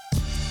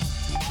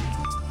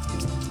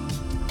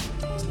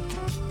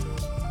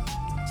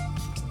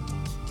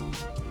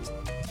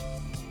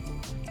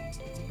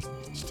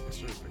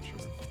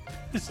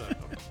So.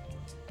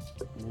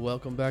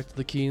 Welcome back to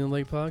the Key in the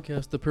Lake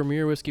podcast, the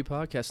premier whiskey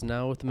podcast,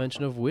 now with the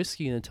mention of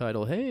whiskey in the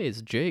title. Hey,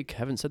 it's Jake.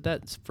 Haven't said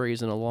that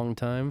phrase in a long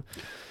time.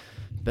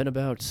 Been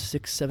about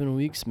 6-7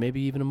 weeks,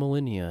 maybe even a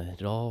millennia.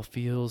 It all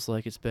feels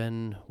like it's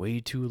been way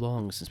too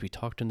long since we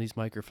talked in these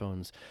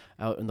microphones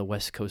out in the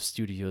West Coast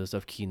studios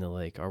of Key in the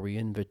Lake. Are we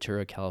in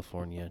Ventura,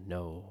 California?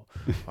 No.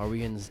 Are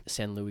we in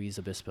San Luis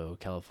Obispo,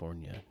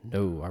 California?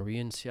 No. Are we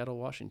in Seattle,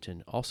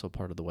 Washington, also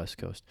part of the West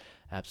Coast?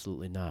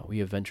 Absolutely not. We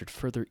have ventured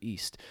further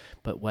east,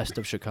 but west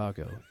of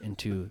Chicago,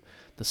 into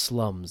the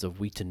slums of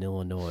Wheaton,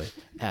 Illinois,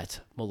 at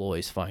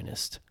Malloy's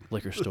Finest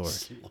Liquor Store.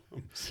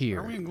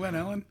 Here. Are we in Glen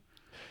Ellen?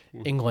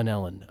 In Glen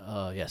Ellen,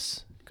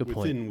 yes. Good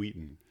point. Within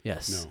Wheaton.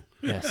 Yes.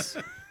 No. Yes.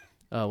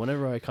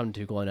 Whenever I come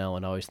to Glen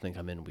Ellen, I always think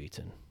I'm in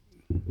Wheaton.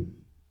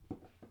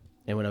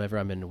 And whenever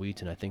I'm in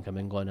Wheaton, I think I'm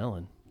in Glen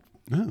Ellen.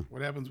 Oh.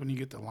 What happens when you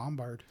get to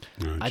Lombard?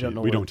 Oh, I don't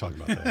know. We don't talk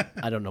about that.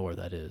 I don't know where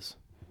that is.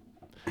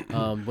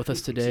 With us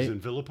This today. is in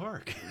Villa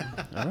Park.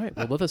 All right.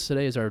 Well, with us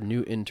today is our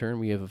new intern.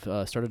 We have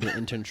started an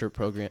internship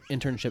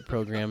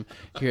program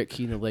here at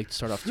Key in the Lake to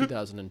start off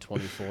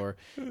 2024.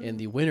 And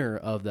the winner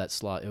of that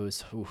slot, it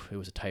was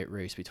a tight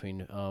race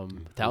between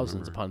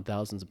thousands upon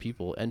thousands of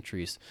people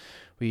entries.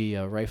 We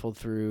rifled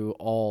through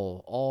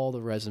all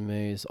the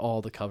resumes,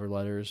 all the cover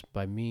letters.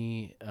 By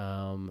me,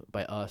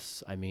 by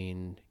us, I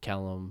mean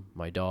Callum,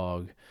 my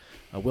dog.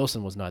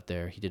 Wilson was not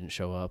there. He didn't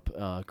show up.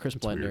 Chris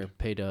That's Blender weird.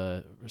 paid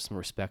some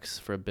respects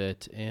for a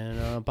bit.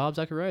 And Bob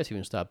Zacharias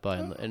even stopped by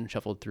and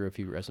shuffled through a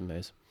few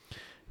resumes.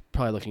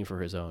 Probably looking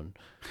for his own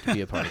to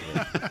be a part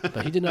of it.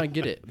 But he did not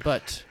get it.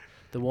 But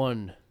the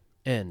one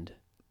and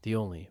the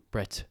only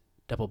Brett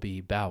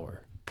Doubleby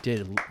Bauer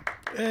did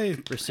Hey,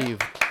 receive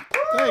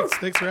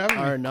thanks for having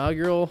our me.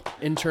 inaugural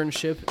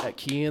internship at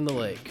Key in the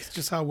Lake. It's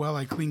just how well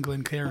I clean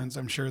Glen Cairns,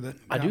 I'm sure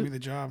that got me the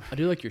job. I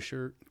do like your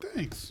shirt.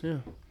 Thanks. Yeah.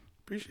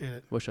 Appreciate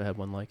it. Wish I had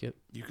one like it.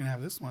 You can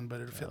have this one,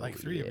 but it'll fit like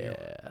three of you.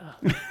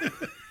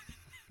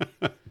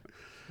 Yeah.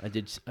 I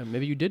did.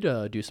 Maybe you did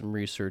do some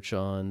research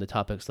on the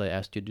topics that I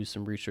asked you to do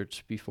some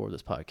research before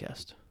this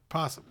podcast.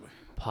 Possibly.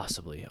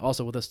 Possibly.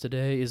 Also with us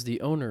today is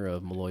the owner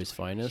of Malloy's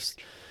Finest,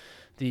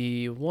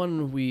 the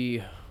one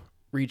we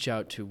reach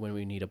out to when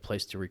we need a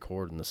place to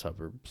record in the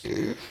suburbs.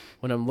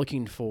 When I'm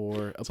looking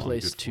for a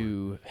place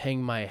to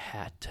hang my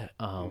hat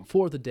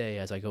for the day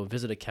as I go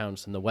visit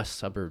accounts in the west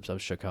suburbs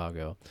of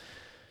Chicago.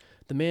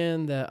 The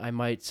man that I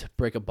might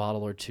break a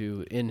bottle or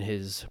two in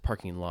his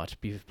parking lot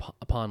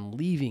upon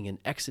leaving and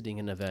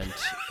exiting an event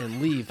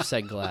and leave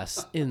said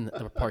glass in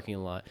the parking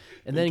lot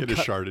and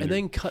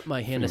then cut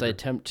my hand as I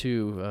attempt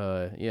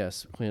to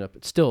clean it up.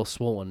 It's still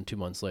swollen 2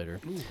 months later.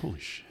 Ooh, holy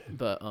shit.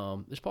 But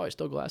there's probably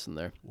still glass in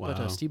there. Wow.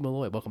 But Steve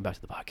Malloy, welcome back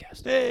to the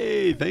podcast.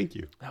 Hey, thank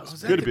you.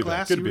 Was Good that to the be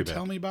glass back. Good you to were be back.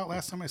 telling me about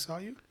last time I saw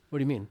you? What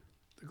do you mean?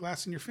 The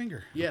glass in your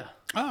finger. Yeah.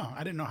 Oh,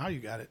 I didn't know how you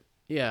got it.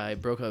 Yeah, I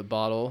broke a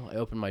bottle. I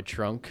opened my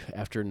trunk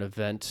after an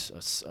event,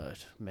 a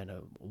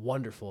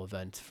wonderful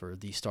event for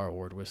the Star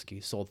Award whiskey.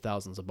 Sold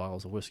thousands of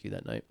bottles of whiskey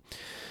that night.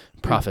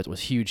 Profit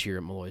was huge here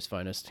at Malloy's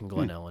Finest in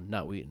Glen Ellen,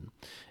 not Wheaton.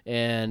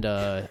 And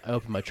I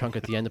opened my trunk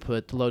at the end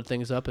to load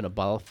things up, and a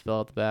bottle fell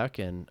out the back,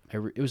 and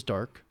it was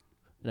dark.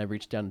 And I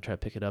reached down to try to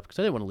pick it up because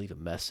I didn't want to leave a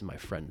mess in my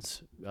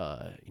friend's,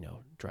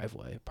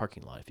 driveway,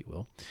 parking lot, if you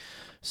will.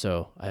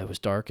 So it was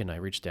dark, and I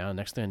reached down.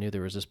 Next thing I knew,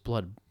 there was this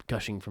blood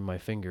gushing from my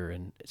finger,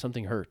 and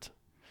something hurt.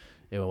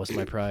 It wasn't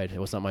my pride. It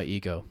was not my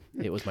ego.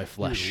 It was my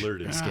flesh. You were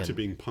alerted and skin. to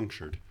being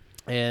punctured.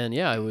 And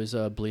yeah, I was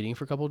bleeding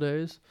for a couple of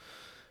days.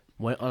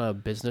 Went on a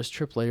business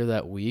trip later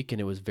that week, and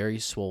it was very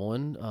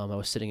swollen. I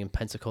was sitting in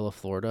Pensacola,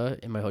 Florida,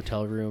 in my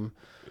hotel room,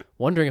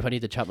 wondering if I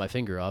need to chop my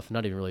finger off.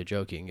 Not even really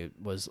joking. It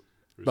was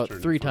about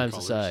turned 3 fun times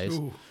colors. the size.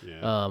 Ooh.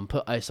 Yeah.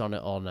 Put ice on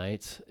it all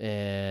night,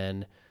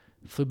 and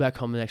flew back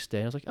home the next day.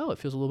 And I was like, oh, it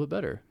feels a little bit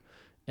better.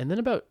 And then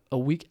about a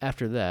week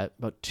after that,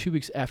 about 2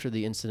 weeks after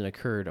the incident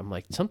occurred, I'm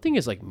like, something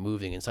is like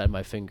moving inside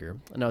my finger.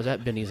 And I was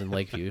at Benny's in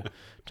Lakeview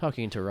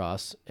talking to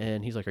Ross,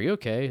 and he's like, are you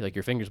okay? Like,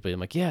 your finger's bleeding.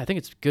 I'm like, yeah, I think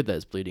it's good that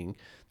it's bleeding.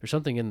 There's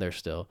something in there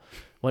still.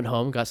 Went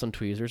home, got some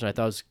tweezers, and I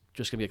thought it was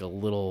just going to be like a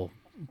little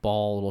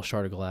ball, a little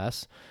shard of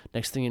glass.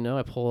 Next thing you know,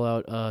 I pull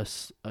out a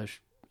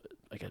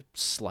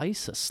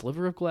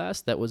sliver of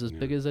glass that was as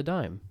big as a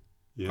dime.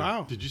 Yeah.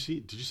 Wow. Did you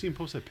see him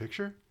post that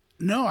picture?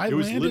 No, It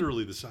was landed.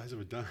 literally the size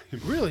of a dime.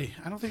 Really?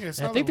 I don't think I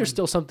saw And I think that there's one.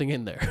 still something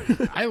in there.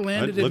 I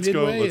landed at Let's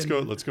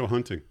Midway. go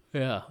hunting.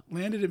 Yeah.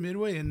 Landed at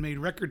Midway and made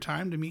record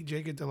time to meet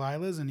Jake at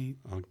Delilah's, and he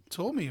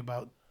told me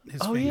about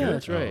his Oh, finger. yeah,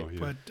 that's right. Oh, yeah.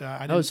 But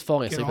I I was didn't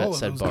falling get asleep all at of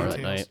said those bar that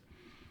details. night.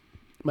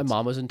 My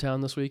mom was in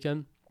town this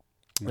weekend.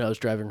 And I was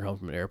driving her home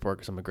from the airport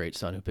because I'm a great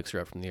son who picks her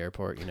up from the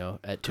airport,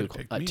 at Could've 2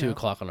 picked me 2 up.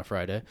 o'clock on a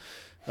Friday.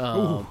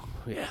 Yeah,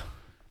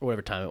 or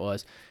whatever time it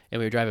was. And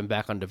we were driving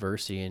back on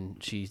Diversey,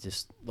 and she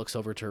just looks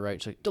over to her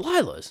right. She's like,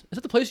 Delilah's? Is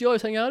that the place you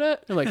always hang out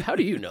at? And I'm like, how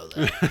do you know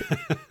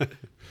that?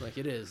 Like,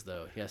 it is,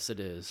 though. Yes, it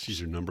is.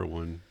 She's your number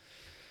one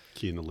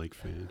Key in the Lake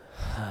fan.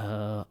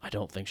 I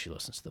don't think she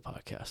listens to the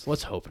podcast.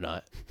 Let's hope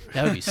not.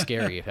 That would be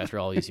scary if after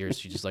all these years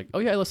she's just like, oh,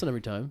 yeah, I listen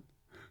every time.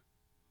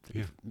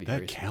 Yeah, Be that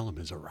very- Callum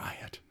is a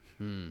riot.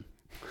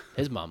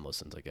 His mom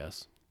listens, I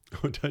guess.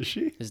 Oh, does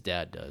she? His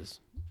dad does.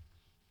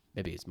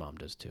 Maybe his mom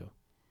does too.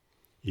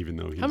 Even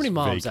though he's How many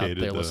moms out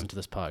vacated there listen to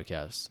this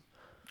podcast?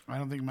 I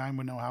don't think mine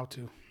would know how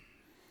to.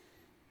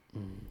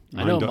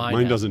 I know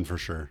mine doesn't for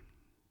sure.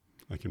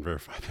 I can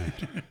verify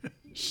that.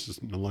 She's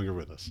just no longer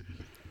with us.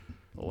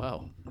 Oh,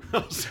 wow.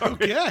 I'm sorry.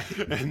 Okay.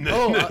 And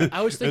then,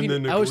 I was thinking.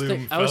 and then the I was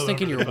gloom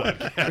thinking fell your. over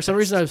the For some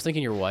reason, I was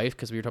thinking your wife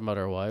because we were talking about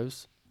our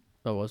wives.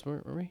 Oh,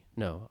 were we?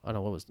 No, I don't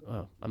know what was.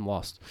 Oh, I'm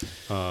lost.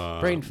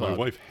 Brain fog. My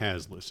wife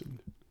has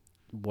listened,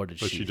 What did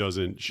but she? she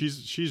doesn't.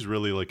 She's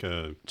really like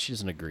a. She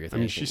doesn't agree with I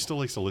mean, anything. she still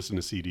likes to listen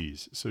to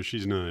CDs, so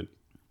she's not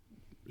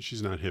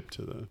hip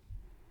to the,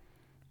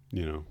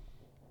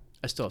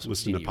 I still have some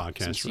listen CD, to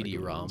podcasts, some CD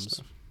regularly and ROMs.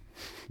 stuff.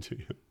 Do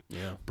you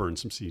Yeah. burn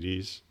some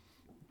CDs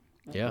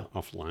Yeah.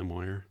 off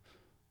LimeWire?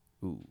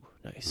 Ooh,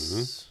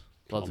 nice.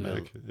 Love the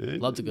Callback.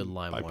 good. Love the good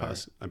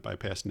LimeWire. I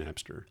bypassed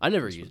Napster. I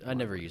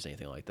never use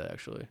anything like that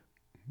actually.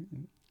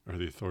 Are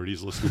the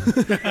authorities listening?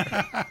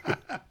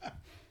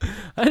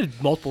 I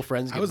had multiple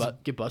friends I was-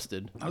 get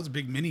busted. I was a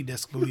big mini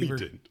disc You believer.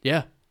 didn't.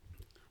 Yeah.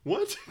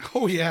 What?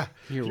 Oh yeah.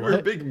 You're You what? were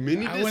a big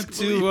mini disc I went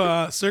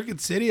believer? to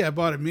Circuit City. I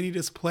bought a mini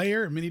disc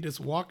player, a mini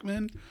disc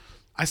Walkman.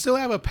 I still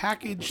have a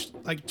package,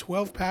 like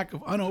 12 pack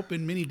of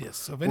unopened mini discs.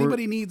 So if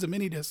anybody needs a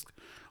mini disc,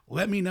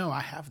 let me know.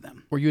 I have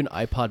them. Were you an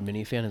iPod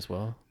Mini fan as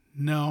well?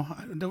 No,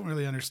 I don't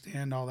really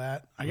understand all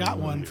that. I got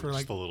one for Just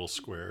like, a little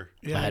square.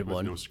 yeah, I had with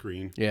one. no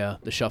screen. Yeah,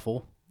 the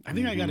shuffle. I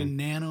think I got a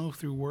Nano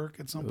through work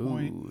at some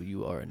point, Ooh,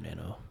 you are a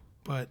nano.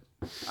 but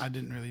I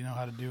didn't really know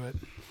how to do it.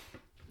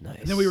 Nice.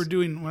 And then we were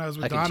doing, when I was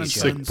with I Don can and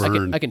teach you. Sons, Sick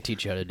burn. I can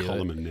teach you how to do Call it.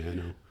 them a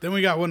nano. then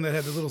we got one that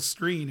had the little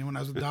screen. And when I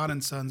was with Don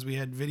and Sons, we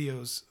had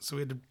videos. So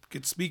we had to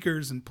get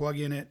speakers and plug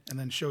in it and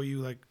then show you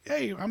like,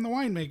 hey, I'm the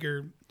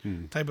winemaker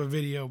type of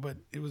video. But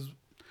it was a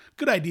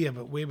good idea,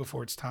 but way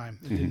before its time.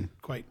 It didn't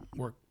quite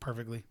work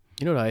perfectly.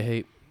 You know what I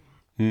hate?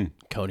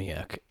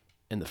 Cognac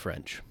in the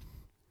French.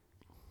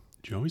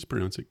 Did you always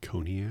pronounce it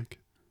cognac?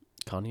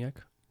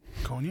 Cognac?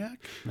 Cognac?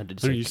 I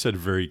did No, say. you said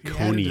very You added I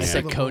cognac. the said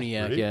syllable,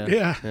 cognac. right? Yeah.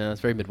 Yeah. Yeah, that's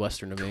very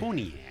Midwestern to me.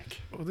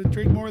 Cognac. Well, then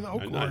drink more of the I,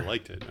 oak I lore.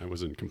 liked it. I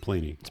wasn't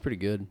complaining. It's pretty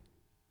good.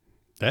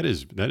 That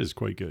is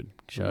quite good.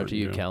 Shout out to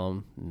you, Martingale.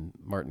 Callum and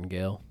Martin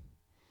Gale.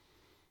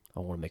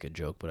 I want to make a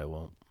joke, but I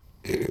won't.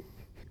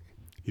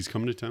 He's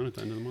coming to town at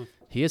the end of the month.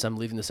 He is. I'm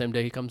leaving the same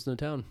day he comes into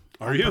town.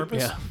 Are you?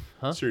 purpose? Yeah.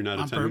 Huh? So you're not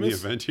On attending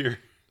purpose? the event here?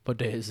 What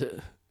day is it?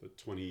 The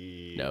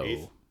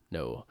 28th?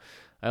 No.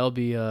 I'll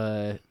be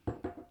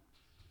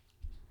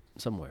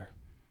somewhere.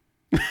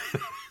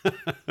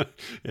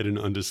 At an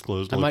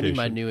undisclosed I might location. need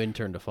my new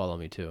intern to follow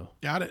me too.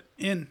 Got it.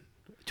 In.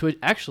 To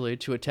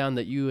a town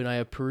that you and I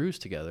have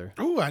perused together.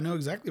 Oh, I know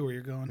exactly where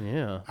you're going.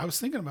 Yeah. I was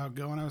thinking about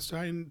going. I was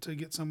trying to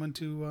get someone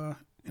to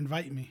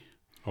invite me.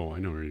 Oh, I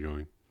know where you're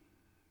going.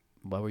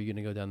 Why were you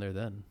gonna go down there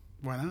then?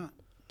 Why not?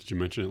 Did you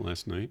mention it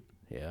last night?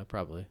 Yeah,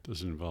 probably.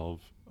 Does it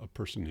involve a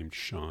person named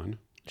Sean?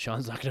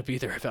 Sean's not gonna be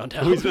there. I found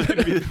out. Oh, he's not going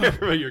to be there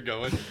where you're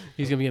going.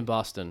 He's gonna be in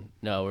Boston.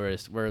 No, we're I'm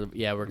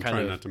kind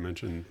trying of not to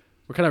mention.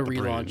 we're kind of the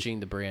brand. relaunching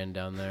the brand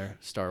down there.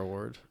 Star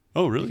Wars.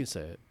 Oh, You really? can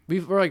say it.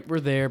 We're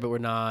there, but we're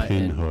not.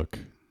 and- Pinhook.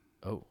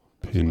 oh,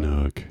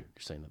 Pinhook. you're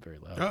saying that very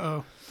loud.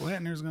 Uh-oh.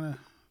 Blatner's going to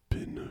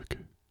Pinhook.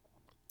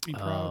 be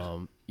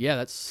proud. Yeah,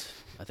 that's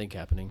I think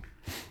happening.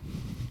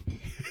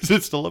 Is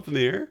it still up in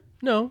the air?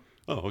 No,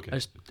 Oh, okay.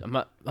 I'm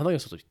not. I think I'm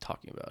supposed to be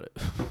talking about it.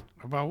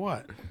 About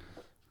what?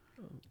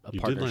 A You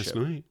did partnership.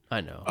 last night.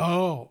 I know.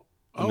 Oh.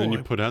 And then you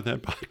I- put out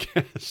that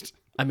podcast.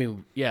 I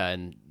mean, yeah,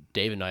 and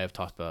Dave and I have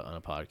talked about it on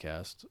a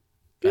podcast.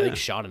 I Yeah, think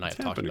Sean and I have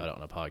it's talked happening. about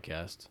it on a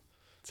podcast.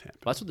 It's happening.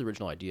 Well, that's what the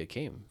original idea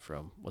came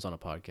from. Was on a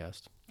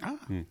podcast. Ah.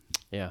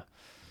 Yeah,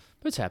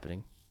 but it's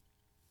happening.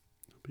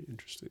 It'll be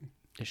interesting.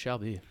 It shall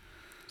be.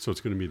 So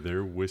it's going to be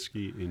their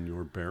whiskey in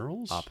your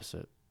barrels?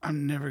 Opposite.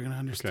 I'm never going to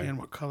understand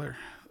what color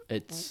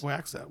It's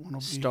wax that one will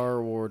be.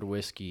 Star Wars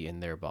whiskey in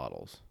their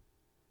bottles.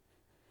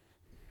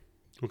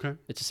 Okay.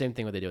 It's the same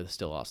thing what they do with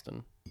Still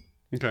Austin.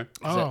 Okay.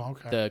 Oh,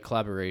 okay. The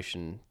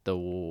collaboration,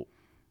 the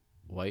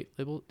white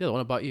label, yeah, the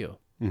one I bought you.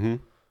 Mm-hmm.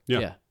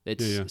 Yeah.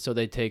 It's Yeah. so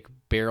they take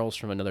barrels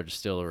from another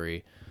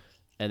distillery,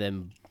 and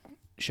then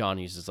Sean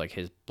uses like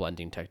his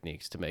blending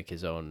techniques to make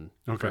his own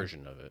Okay.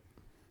 version of it.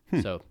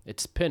 So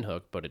it's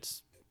Pinhook, but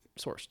it's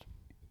sourced,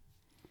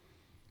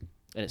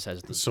 and it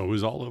says So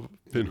is all of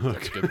Pinhook.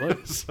 That's a good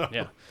point. So-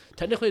 yeah.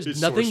 Technically, it's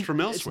It's nothing sourced from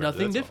It's elsewhere, nothing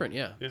that's all. different.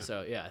 Yeah. Yeah.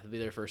 So yeah, it'll be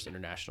their first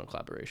international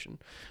collaboration,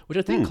 which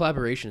I think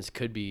collaborations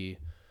could be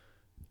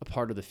a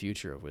part of the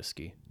future of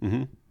whiskey.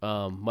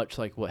 Much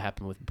like what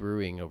happened with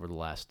brewing over the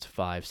last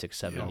 5, 6,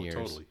 7 Oh, years.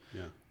 totally.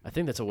 Yeah. I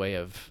think that's a way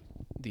of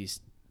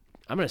these.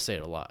 I'm going to say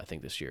it a lot. I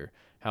think this year,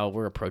 how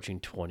we're approaching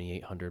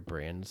 2,800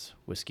 brands,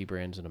 whiskey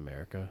brands in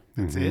America.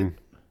 That's it?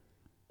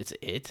 It's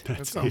it.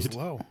 That sounds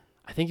low.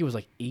 I think it was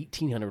like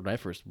 1,800 when I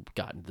first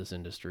got into this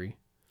industry.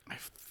 I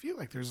feel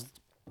like there's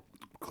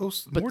more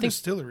think-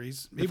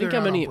 distilleries. Maybe think they're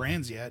how not many- on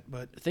brands yet,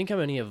 but Think how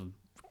many have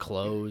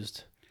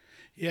closed.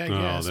 yeah, I Oh,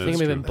 guess. that's I think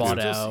they've been true. bought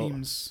Still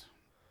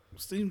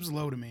out. seems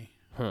low to me.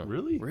 Huh.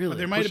 Really? Really? But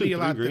there might Pushing be a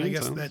lot 3 that I grand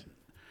guess sounds- that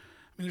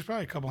there's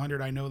probably a couple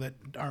hundred I know that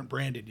aren't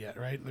branded yet,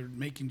 right? They're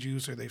making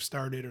juice, or they've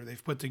started, or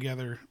they've put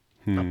together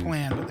a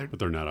plan, but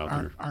they're not out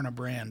there. Aren't a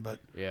brand, but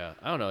Yeah,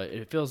 I don't know.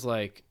 It feels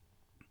like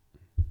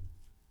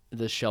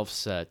the shelf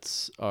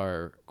sets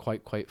are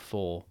quite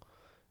full,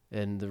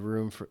 and the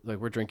room for like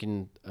we're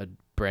drinking a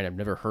brand I've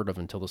never heard of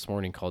until this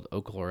morning called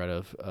Oaklore out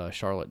of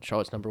Charlotte.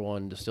 Charlotte's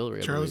 #1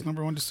 distillery. Charlotte's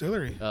 #1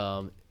 distillery.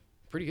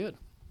 Pretty good.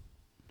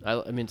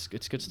 I mean,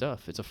 it's good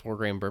stuff. It's a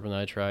 4-grain bourbon that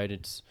I tried.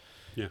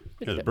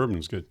 The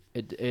bourbon's good.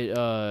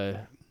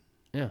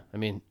 Yeah. I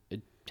mean,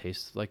 it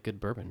tastes like good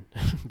bourbon,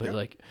 but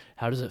like,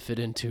 how does it fit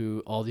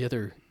into all the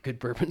other good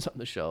bourbons on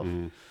the shelf?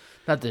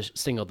 Not to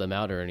single them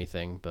out or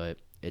anything, but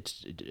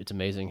it's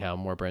amazing how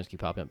more brands keep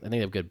popping up. I think they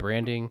have good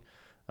branding,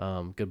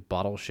 good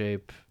bottle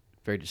shape,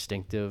 very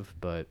distinctive.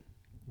 But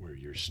where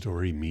your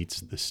story meets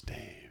the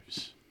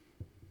staves.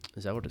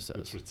 Is that what it says?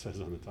 That's what it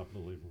says on the top of the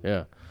label.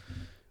 Yeah.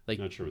 Like,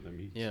 not sure what that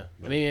means. Yeah.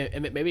 I mean,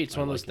 maybe it's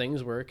one of those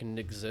things where it can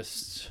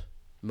exist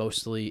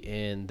mostly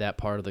in that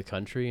part of the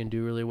country and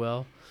do really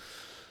well.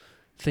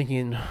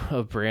 Thinking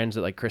of brands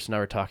that like Chris and I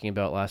were talking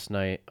about last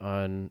night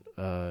on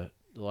the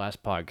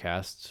last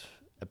podcast,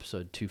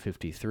 episode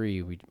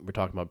 253, we were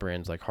talking about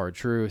brands like Hard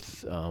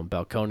Truth,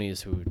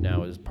 Balcones, who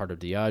now is part of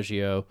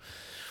Diageo.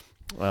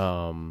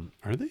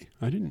 Are they?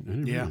 I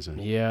didn't realize that.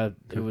 Yeah,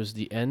 it was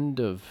the end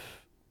of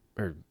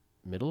or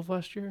middle of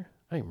last year.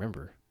 I don't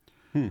remember.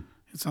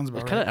 It sounds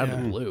about right. Kind of out yeah.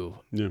 of the blue.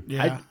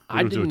 Yeah.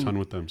 I don't do a ton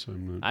with them, so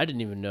I'm not. I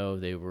didn't even know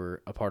they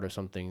were a part of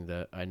something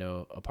that I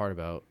know a part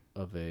about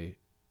of a.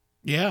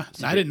 Yeah,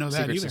 I didn't know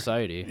that secret either.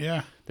 Society.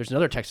 Yeah. There's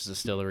another Texas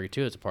distillery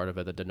too. It's a part of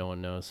it that no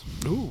one knows.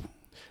 Ooh.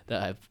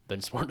 That I've been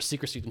sworn to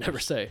secrecy to never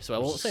say, so I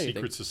won't say anything.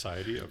 Secret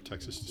Society of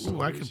Texas Distilleries.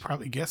 Ooh, I could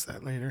probably guess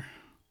that later.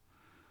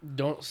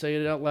 Don't say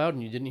it out loud,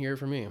 and you didn't hear it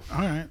from me. All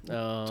right.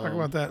 Talk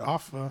about that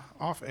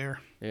off air.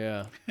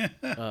 Yeah.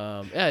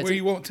 Where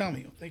you won't tell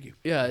me. Thank you.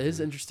 Yeah, it is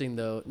interesting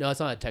though. No, it's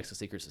not a Texas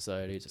Secret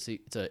Society.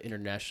 It's an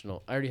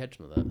international. I already had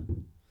some of that.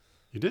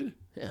 You did?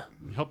 Yeah.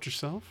 You helped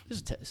yourself?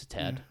 It's a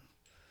tad.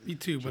 Me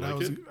too, but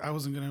I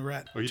wasn't gonna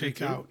rat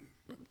check out.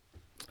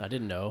 I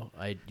didn't know.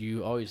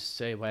 You always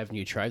say, "Why haven't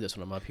you tried this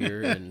when I'm up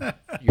here?" And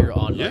you're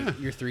on. Like,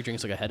 you're 3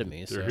 drinks like ahead of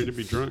me. They're here to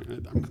be drunk.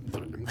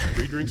 I'm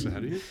 3 drinks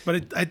ahead of you.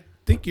 But I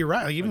think you're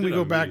right. Like, even we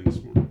go back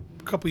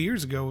a couple of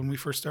years ago when we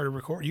first started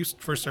recording. You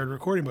first started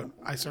recording, but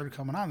I started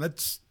coming on.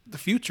 That's the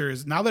future.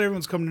 Is now that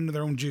everyone's coming into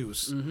their own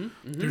juice.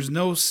 There's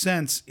no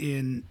sense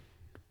in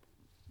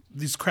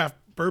these craft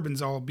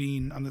bourbons all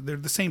being they're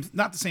the same,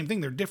 not the same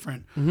thing, they're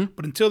different,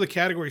 but until the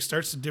category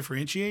starts to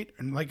differentiate,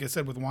 and like I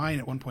said with wine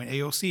at one point,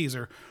 AOCs,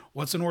 or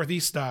what's a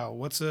Northeast style,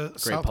 what's a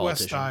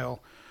Southwest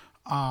style,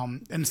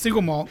 and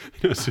single malt.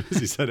 As soon as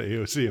he said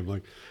AOC, I'm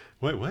like,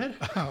 what?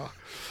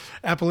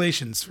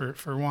 Appellations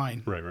for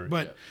wine, right.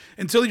 But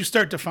until you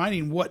start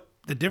defining what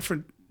the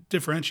different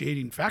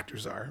differentiating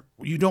factors are,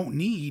 you don't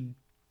need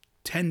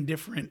 10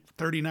 different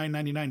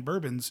 $39.99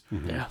 bourbons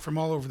from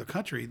all over the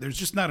country. There's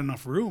just not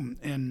enough room,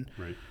 and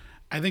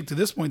I think to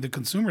this point, the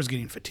consumer is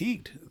getting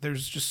fatigued.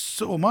 There's just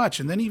so much.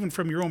 And then even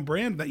from your own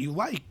brand that you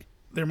like,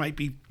 there might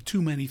be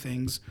too many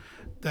things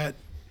that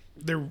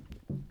they're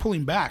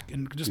pulling back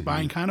and just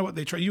buying kind of what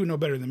they try. You know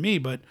better than me,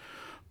 but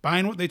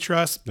buying what they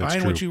trust,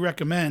 buying what you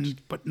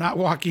recommend, but not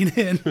walking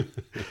in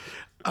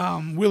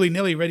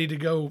willy-nilly ready to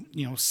go,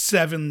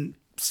 7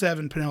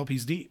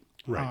 Penelopes deep.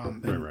 Right.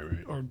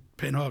 Or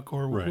Pinhook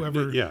or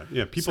whoever.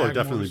 Yeah. People are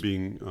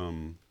definitely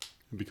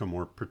become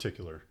more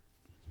particular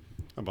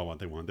about what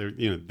they want. They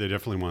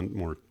definitely want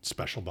more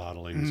special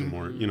bottlings and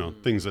more,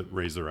 things that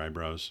raise their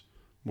eyebrows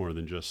more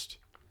than just,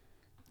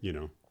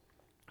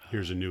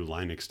 here's a new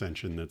line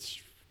extension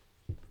that's,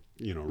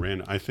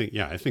 random. I think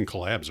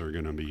collabs are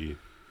going to be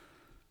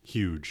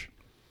huge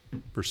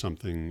for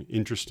something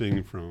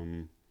interesting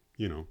from,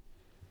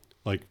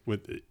 like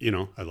with,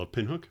 I love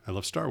Pinhook. I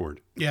love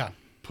Starward. Yeah.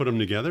 Put them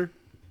together.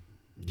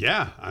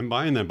 Yeah. I'm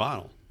buying that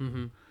bottle.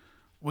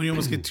 When you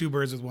almost get 2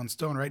 birds with one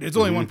stone, right? It's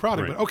only one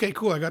product, but okay,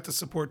 cool. I got to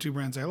support 2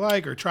 brands I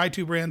like, or try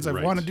 2 brands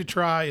I've wanted to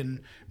try,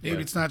 and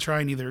maybe it's not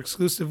trying either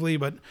exclusively,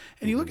 but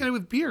you look at it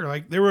with beer,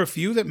 like there were a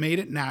few that made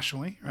it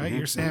nationally, right?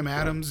 Your Sam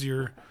Adams,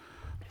 your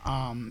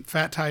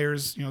Fat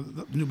Tires,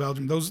 the New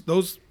Belgium,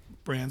 those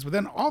brands, but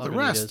then all the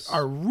rest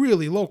are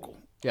really local.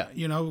 Yeah,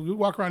 we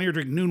walk around here,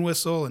 drink Noon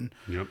Whistle and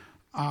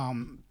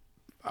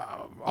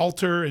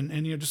Alter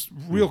and just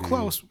real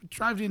close.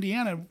 Drive to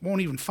Indiana,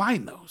 won't even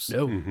find those.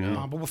 No,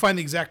 but we'll find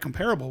the exact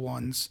comparable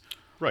ones.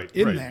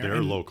 In there.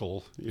 They're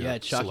local.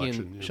 It's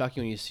shocking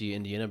when you see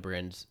Indiana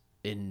brands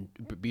in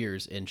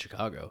beers in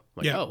Chicago.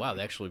 Like, oh wow,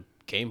 they actually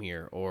came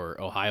here, or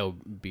Ohio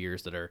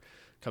beers that are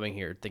coming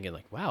here. Thinking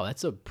like, wow,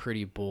 that's a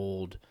pretty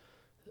bold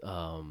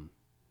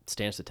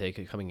stance to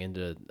take coming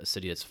into a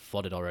city that's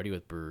flooded already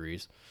with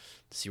breweries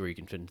to see where you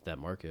can fit into that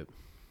market.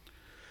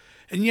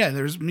 And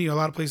there's a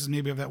lot of places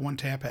maybe have that one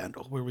tap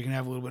handle where we can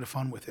have a little bit of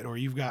fun with it, or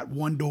you've got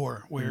one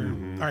door where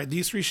all right,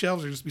 these 3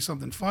 shelves are just be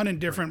something fun and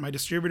different. My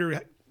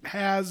distributor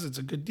it's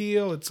a good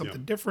deal. It's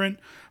something different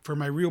for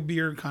my real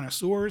beer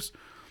connoisseurs.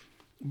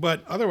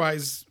 But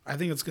otherwise, I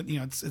think it's good.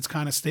 It's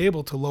kind of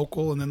stable to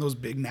local, and then those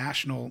big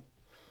national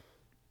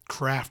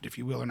craft, if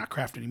you will, or not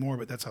craft anymore,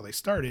 but that's how they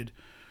started.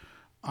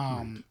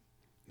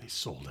 They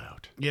sold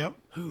out. Yep.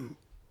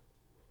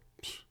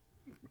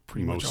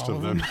 Pretty much Most all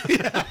of of them.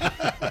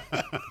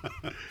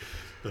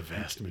 The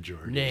vast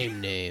majority. Name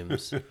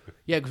names.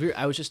 Yeah, because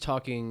I was just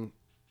talking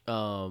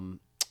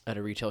at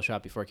a retail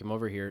shop before I came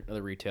over here,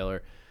 another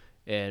retailer,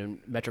 and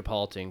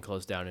Metropolitan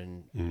closed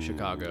down in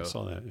Chicago. I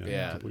saw that. Yeah, a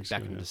Yeah, couple weeks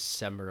back ago, in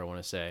December, I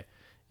want to say.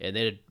 And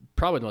they had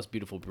probably the most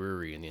beautiful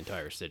brewery in the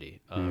entire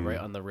city, right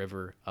on the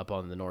river, up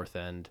on the north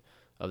end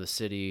of the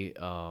city.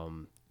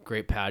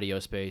 Great patio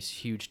space,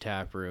 huge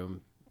tap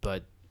room,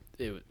 but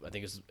I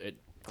think it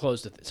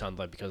closed. It sounded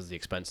like because the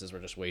expenses were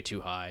just way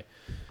too high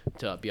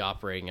to be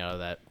operating out of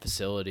that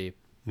facility.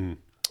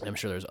 I'm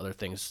sure there's other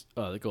things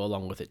that go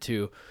along with it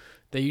too.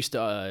 They used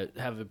to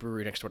have a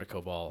brewery next door to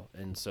Cobalt,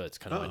 and so it's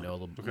kind of I know a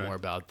little bit more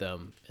about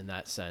them in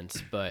that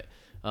sense. But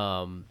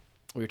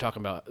we were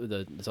talking about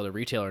this other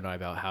retailer and I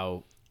about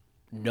how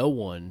no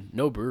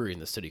brewery in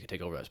the city could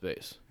take over that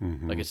space.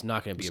 Like it's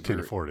not going to be a brewery.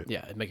 Can't afford it.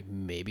 Yeah,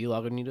 maybe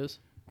Lagunitas,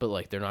 but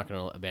like they're not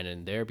going to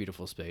abandon their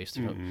beautiful space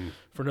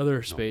for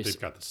another space.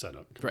 They've got the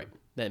setup. Right.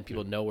 Then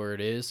people know where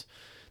it is.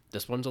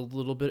 This one's a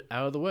little bit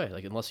out of the way.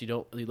 Like unless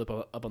you live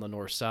up on the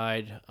north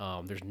side,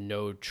 there's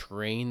no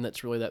train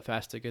that's really that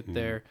fast to get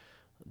there.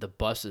 The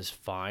bus is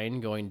fine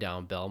going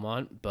down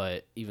Belmont,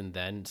 but even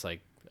then it's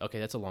like, okay,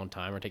 that's a long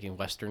time. We're taking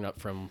Western up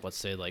from, let's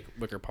say, like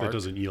Wicker Park. That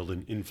doesn't yield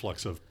an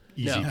influx of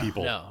easy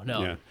people. No,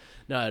 Yeah.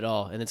 not at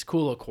all. And it's a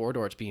cool little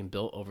corridor. It's being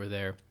built over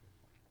there.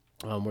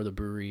 Where the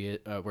brewery,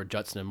 where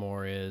Judson and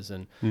Moore is,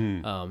 and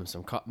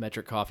some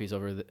Metric coffees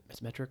over there.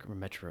 It's Metric or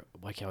Metro?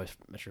 Why can't I always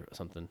Metro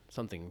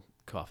something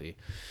coffee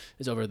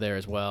is over there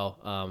as well.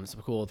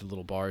 Some cool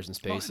little bars and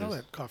spaces. I know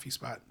that coffee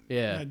spot.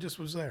 Yeah, I just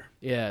was there.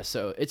 Yeah,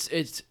 so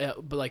it's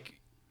but like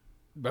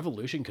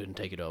Revolution couldn't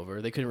take it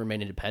over. They couldn't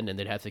remain independent.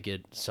 They'd have to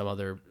get some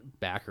other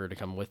backer to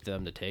come with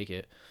them to take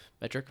it.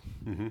 Metric,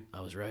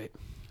 I was right.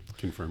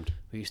 Confirmed.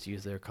 We used to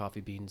use their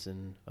coffee beans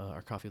in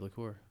our coffee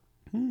liqueur.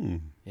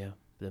 Yeah.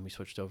 Then we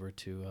switched over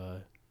to.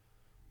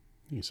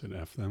 You said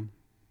F them.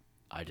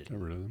 I didn't.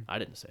 Got rid of them. I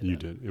didn't say that. You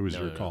did. It was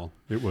your call.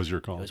 It was your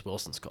call. It was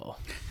Wilson's call.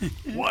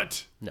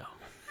 What? No,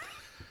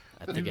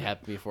 I think it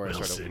happened before I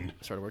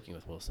started working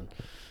with Wilson.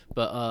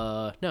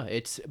 But no,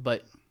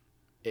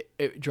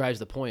 it drives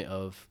the point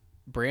of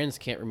brands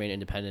can't remain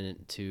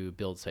independent to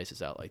build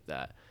spaces out like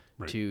that.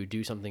 Right. To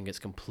do something that's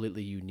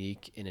completely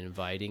unique and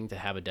inviting, to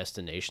have a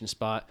destination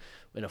spot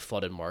in a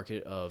flooded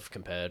market of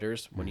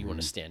competitors when you want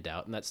to stand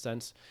out in that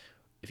sense.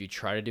 If you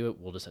try to do it,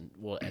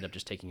 we'll end up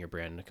just taking your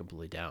brand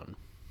completely down,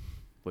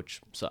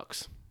 which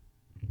sucks.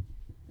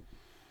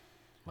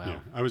 Wow. Yeah,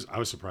 I was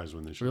surprised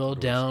when they shut real the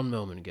doors. down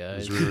moment,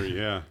 guys. It was really,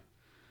 yeah.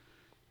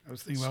 I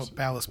was thinking about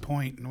Ballast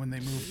Point and when they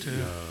moved to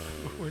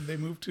where they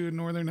moved to in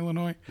Northern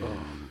Illinois.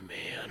 Oh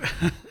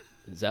man,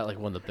 is that like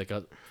one of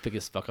the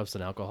biggest fuck ups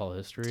in alcohol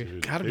history?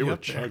 Dude, Gotta they be were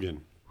up there.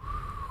 chugging.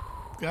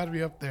 Got to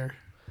be up there.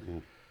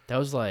 That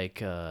was like,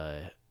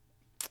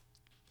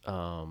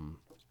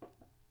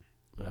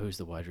 who's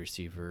the wide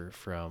receiver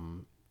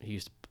from? He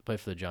used to play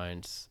for the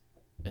Giants,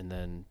 and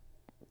then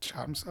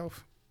Shot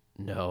himself.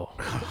 no,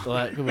 well,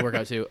 that could work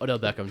out too. Odell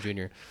Beckham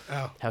Jr.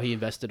 Oh. How he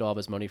invested all of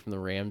his money from the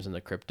Rams in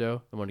the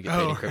crypto. I wanted to get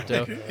paid in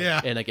crypto.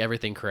 Yeah. And like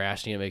everything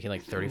crashed. And he ended up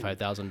making like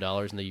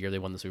 $35,000 in the year they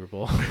won the Super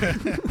Bowl.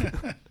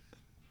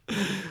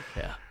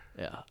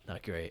 Yeah,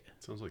 not great.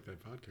 Sounds like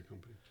that vodka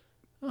company.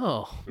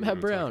 Oh, Matt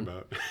Brown.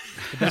 About.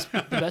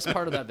 The best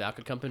part of that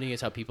vodka company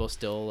is how people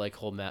still like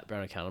hold Matt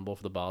Brown accountable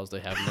for the bottles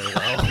they have in their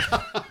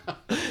well.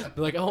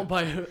 They're like, I won't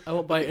buy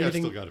anything. I've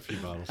still got a few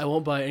bottles. I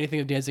won't buy anything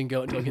of Dancing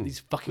Goat until I get these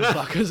fucking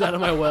vodkas out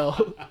of my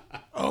well.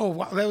 Oh,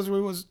 wow. That was where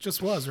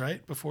it was,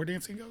 right? Before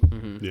Dancing Goat?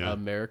 Yeah.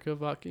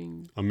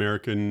 American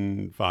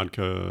American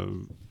vodka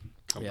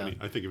company.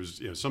 Yeah. I think it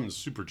was something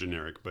super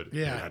generic, but it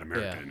Yeah. had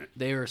America in it.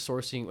 They were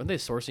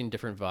sourcing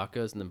different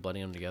vodkas and then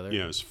blending them together?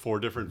 Yeah, it was 4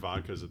 different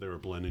vodkas that they were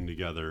blending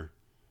together.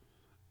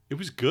 It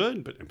was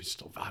good, but it's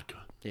still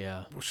vodka.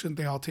 Yeah. Well, shouldn't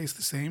they all taste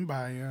the same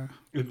by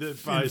By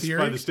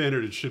the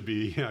standard, it should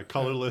be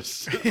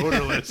colorless,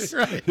 odorless,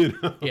 Right.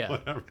 Yeah.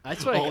 whatever.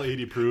 That's what all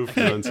 80 proof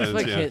nonsense. That's why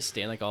I Yeah. can't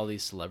stand like all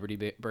these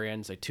celebrity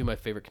brands. Like 2 of my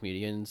favorite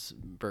comedians,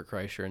 Burt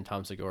Kreischer and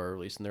Tom Segura, are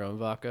releasing their own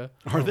vodka.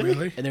 Are they?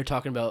 Really? And they're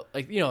talking about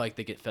like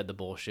they get fed the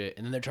bullshit,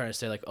 and then they're trying to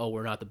say like, oh,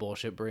 we're not the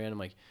bullshit brand. I'm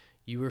like,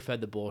 you were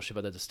fed the bullshit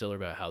by the distiller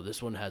about how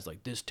this one has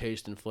like this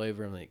taste and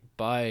flavor. I'm like,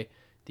 by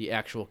the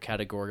actual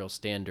categorical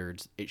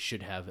standards, it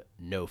should have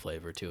no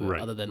flavor to it, Right,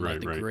 other than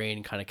like the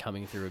grain kind of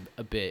coming through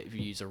a bit. If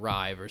you use a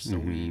rye versus a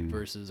wheat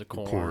versus a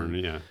corn,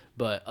 yeah.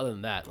 But other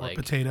than that, or like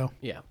potato?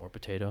 yeah, or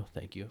potato.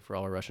 Thank you for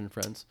all our Russian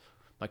friends,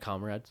 my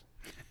comrades.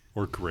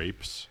 Or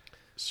grapes,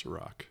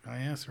 Ciroc. Oh,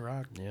 yeah,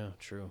 Ciroc. Yeah,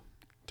 true.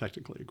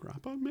 Technically a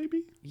grappa,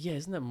 maybe? Yeah,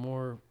 isn't that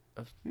more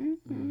of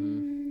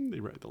They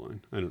write the line.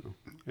 I don't know.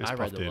 Ask I Puff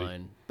read the Daddy.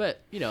 line. But,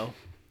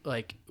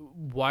 like,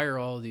 why are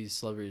all these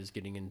celebrities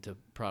getting into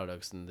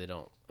products and they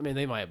don't? I mean,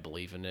 they might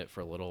believe in it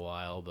for a little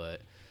while,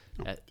 but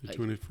They're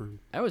doing it for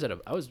I was at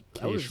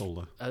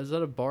shoulder.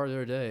 a bar the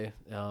other day.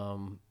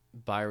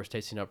 Buyer was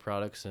tasting out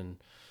products and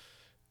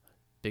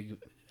big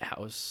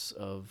House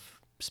of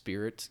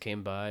Spirits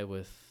came by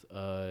with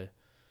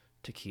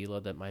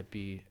tequila that might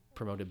be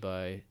promoted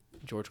by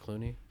George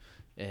Clooney,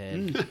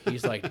 and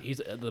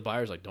the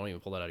buyer's like, don't even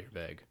pull that out of your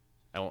bag.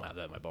 I won't have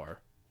that in my bar.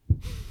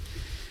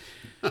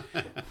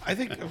 I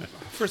think,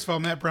 first of all,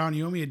 Matt Brown,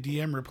 you owe me a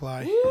DM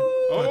reply.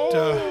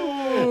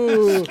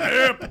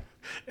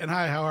 And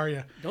hi, how are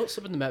you? Don't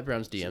slip into Matt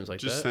Brown's DMs like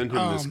Just that. send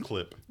him this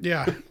clip.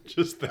 Yeah.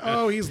 Just that.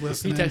 Oh, he's He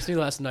listening. texted me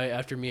last night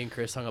after me and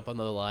Chris hung up on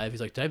the live.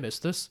 He's like, did I miss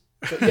this?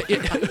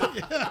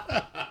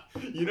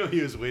 You know,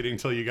 he was waiting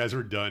until you guys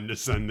were done to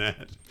send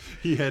that.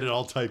 He had it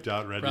all typed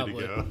out, ready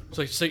Probably. to go.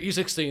 So he's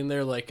like sitting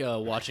there like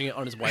watching it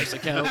on his wife's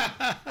account.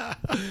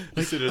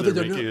 He's sitting there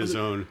making his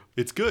own.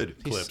 It's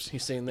good clips.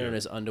 He's sitting there in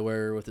his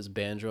underwear with his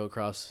banjo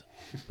across.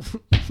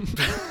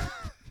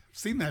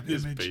 Seen that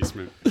His image.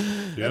 basement.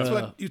 Yeah. That's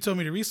what you told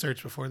me to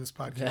research before this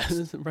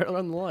podcast. Right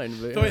around the line.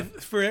 But So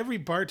for every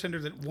bartender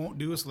that won't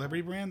do a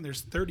celebrity brand,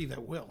 there's 30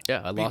 that will.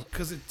 Yeah, I lost.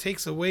 Because it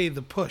takes away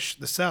the push,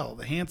 the sell,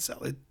 the hand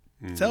sell. It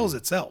sells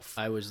itself.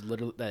 I was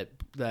literally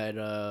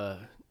that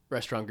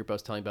restaurant group I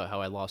was telling about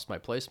how I lost my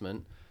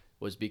placement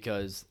was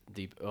because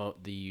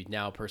the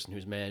now person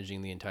who's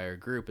managing the entire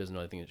group is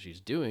another thing that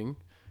she's doing,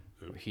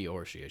 he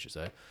or she I should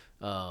say,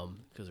 because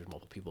there's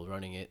multiple people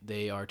running it.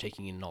 They are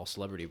taking in all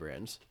celebrity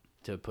brands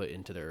to put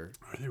into their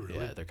Are they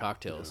really? their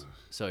cocktails. Yeah.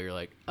 So you're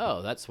like,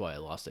 oh, that's why I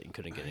lost it and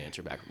couldn't get an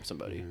answer back from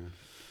somebody. I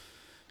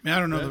mean, I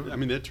don't know.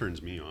 That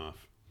turns me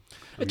off.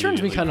 It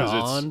turns me kind of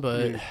 'cause on,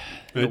 but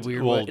in a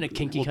weird way, in a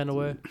kinky kind of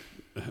way.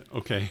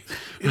 Okay.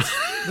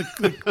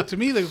 To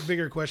me, the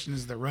bigger question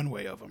is the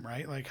runway of them,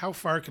 right? Like, how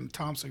far can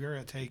Tom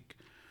Segura take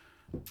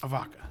a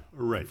vodka?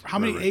 Right. How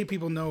many right. A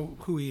people know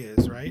who he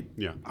is, right?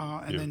 Yeah.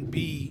 And then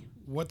B,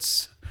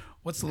 what's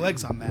the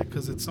legs on that?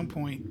 Because at some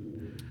point,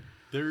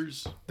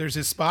 there's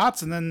his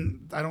spots, and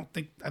then I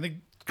think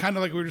kind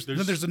of like we were just then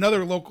there's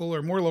another local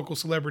or more local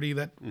celebrity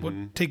that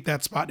would take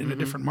that spot in a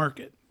different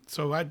market.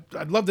 So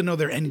I'd love to know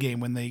their end game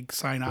when they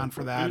sign on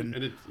for that. And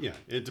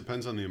it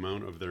depends on the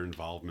amount of their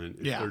involvement.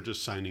 If they're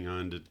just signing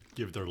on to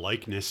give their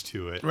likeness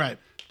to it, right,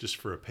 just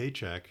for a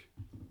paycheck,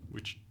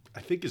 which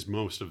I think is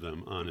most of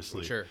them,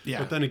 honestly. Sure. Yeah.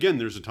 But then again,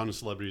 there's a ton of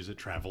celebrities that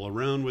travel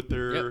around with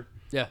their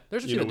There's a you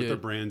few know, with their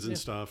brands and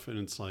stuff, and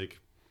it's like,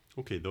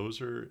 okay,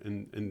 those are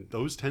and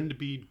those tend to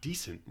be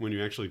decent when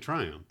you actually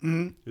try them.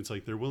 Mm-hmm. It's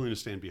like they're willing to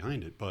stand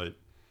behind it, but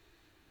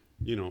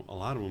you know, a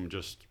lot of them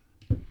just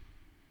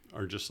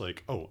are just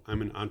like, oh,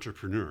 I'm an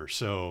entrepreneur,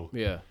 so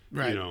Yeah.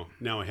 Right. you know,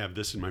 now I have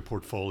this in my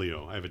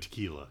portfolio. I have a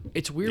tequila.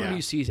 It's weird when Yeah.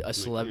 you see a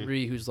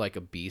celebrity who's like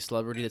a B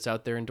celebrity that's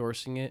out there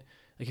endorsing it.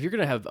 Like, if you're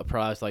going to have a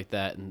product like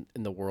that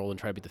in the world and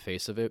try to be the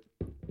face of it,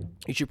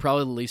 you should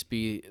probably at least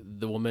be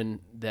the woman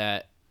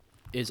that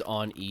is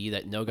on E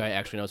that no guy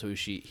actually knows who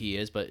he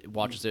is, but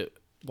watches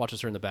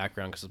her in the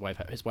background because his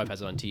wife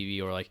has it on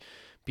TV, or like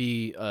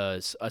be a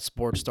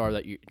sports star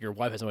that your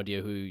wife has no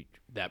idea who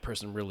that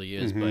person really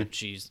is, but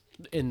she's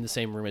in the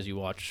same room as you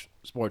watch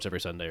sports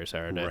every Sunday or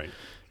Saturday. Right. And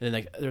then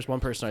like there's one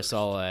person I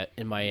saw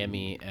in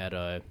Miami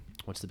at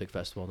what's the big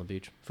festival on the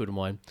beach? Food and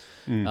Wine.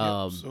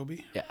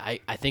 Sobe. Yeah,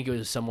 I think it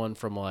was someone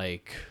from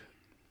like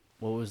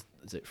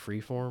is it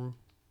Freeform,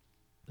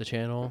 the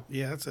channel?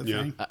 Yeah, that's a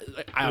Yeah. thing.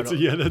 I don't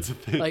know. That's a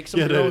thing. Like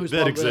some girl who's that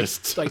probably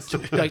exists.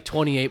 like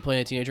 28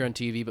 playing a teenager on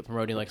TV, but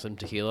promoting like some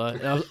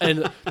tequila. And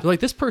they're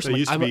like, this person. It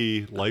used like, to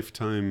be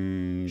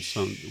Lifetime.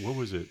 What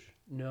was it?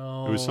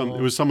 No.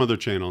 It was some other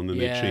channel, and then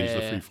they changed the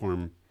yeah.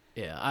 freeform.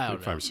 Yeah, I don't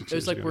know. 5 or 6 It was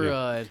years like ago,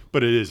 we're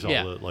but it is all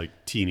yeah. like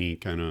teeny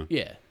kind of.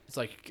 yeah, it's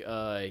like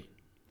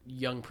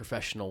young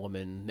professional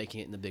woman making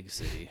it in the big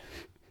city.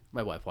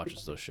 My wife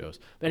watches those shows.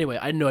 But anyway,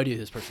 I had no idea who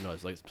this person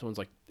was. Like, someone's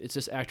like, it's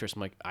this actress.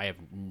 I'm like, I have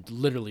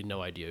literally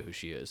no idea who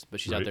she is. But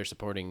she's out there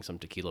supporting some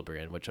tequila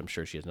brand, which I'm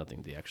sure she has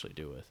nothing to actually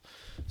do with.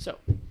 So.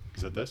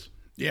 Is that this?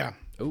 Yeah.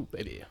 Oh,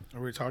 baby.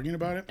 Are we talking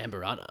about it?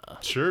 Amberana.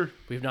 Sure.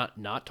 We've not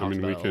talked I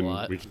mean, about it a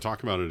lot. we can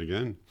talk about it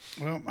again.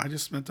 Well, I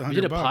just spent We $100.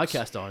 did a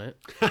podcast on it.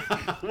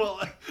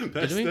 Well,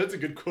 that's a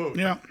good quote.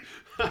 Yeah.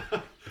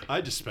 I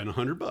just spent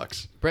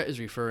 $100. Brett is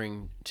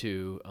referring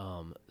to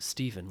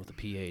Steven with a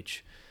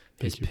PH.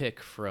 His pick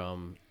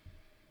from...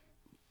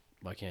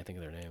 Why can't I think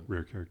of their name?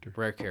 Rare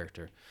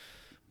Character.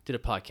 Did a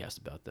podcast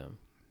about them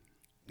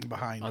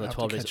Behind. on the I'll have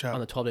 12 to days catch up. on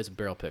the 12 days of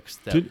barrel picks.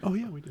 That,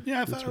 We did.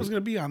 Yeah, I thought I was going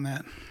to be on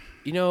that.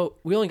 you know,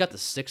 we only got the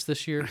 6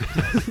 this year.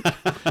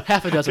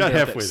 Half a dozen. Got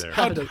barrel halfway picks. there.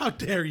 How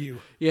dare you?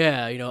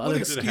 Yeah, you know, What other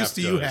excuse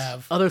do you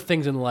have? other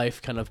things in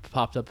life kind of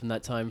popped up in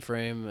that time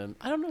frame, and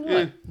I don't know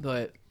what,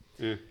 but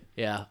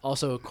yeah.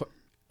 Also,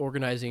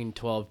 organizing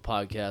 12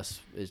 podcasts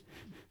is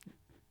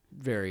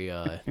very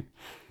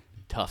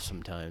tough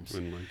sometimes.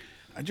 When like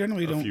I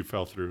generally a don't. few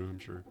fell through, I'm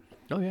sure.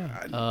 Oh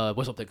yeah.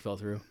 Whistle Pick fell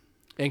through,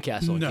 and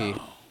Castle and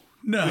Key.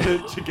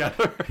 No.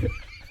 Together.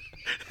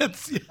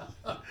 That's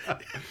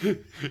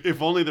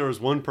If only there was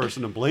one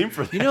person to blame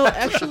for that. You know,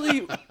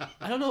 actually,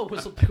 I don't know if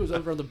Whistle Pick was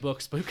ever on the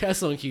books, but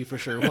Castle and Key for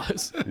sure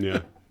was.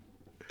 Yeah.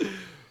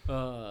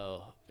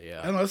 Oh, I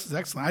yeah. don't know. This is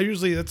excellent.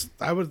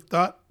 I would have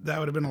thought that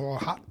would have been a little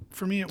hot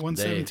for me at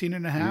 117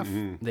 and a half.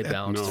 They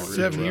balanced No, it really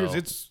 7 well. years.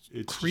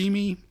 It's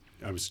creamy.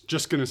 I was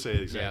just gonna say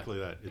exactly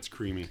that. It's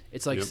creamy.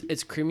 It's like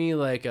it's creamy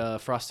like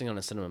frosting on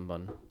a cinnamon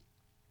bun.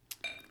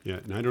 Yeah,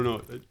 and I don't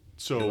know. You're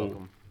So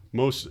welcome.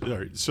 most, all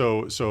right,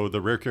 so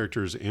the rare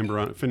character is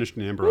Amberana, finished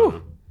in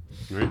Amberana,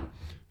 right?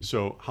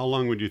 So how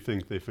long would you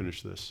think they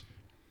finished this?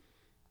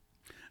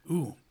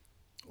 Ooh,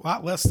 a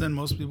lot less than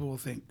most people will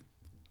think.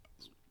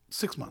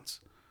 6 months.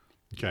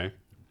 Okay,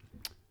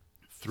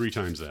 3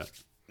 times that.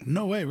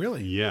 No way,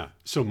 really. Yeah.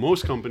 So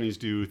most companies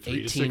do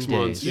 3 to 6 18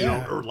 months, days. you know,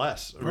 Yeah. or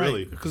less, Right,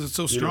 really, because it's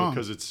so strong.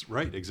 Because it's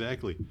right,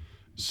 exactly.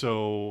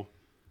 So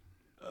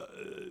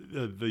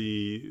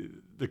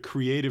the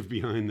creative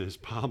behind this,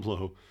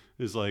 Pablo,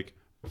 is like,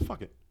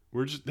 fuck it.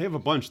 They have a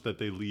bunch that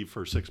they leave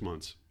for 6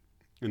 months,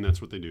 and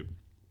that's what they do.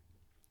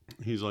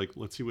 He's like,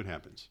 let's see what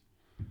happens.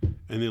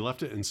 And they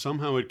left it, and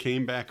somehow it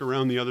came back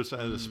around the other side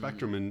of the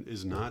spectrum and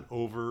is not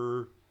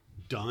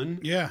overdone.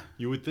 Yeah.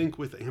 You would think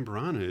with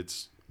Amberana,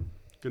 it's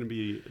going to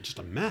be just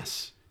a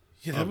mess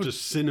Yeah, that of would-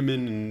 just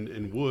cinnamon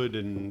and wood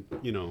and,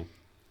 you know,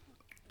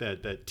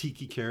 that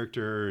tiki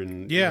character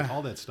and Yeah.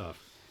 all that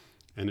stuff.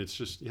 And it's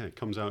just, it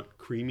comes out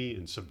creamy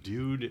and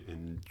subdued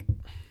and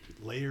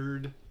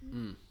layered.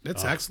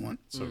 That's excellent.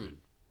 So good.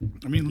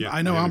 I mean, Yeah,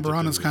 I know I haven't dipped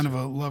Amberana's into kind this of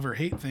a love or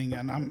hate thing,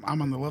 and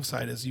I'm on the love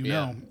side, as you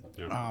Yeah. know.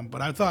 Yeah.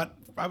 But I thought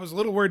I was a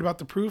little worried about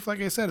the proof,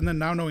 like I said, and then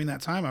now knowing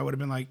that time, I would have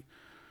been like,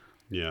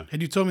 Yeah.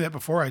 had you told me that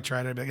before I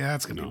tried it, I'd be like,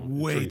 that's gonna No, be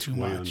it way drinks too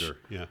way much. under.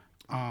 Yeah.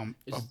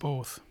 Of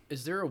both.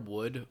 Is there a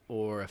wood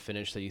or a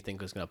finish that you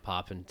think is going to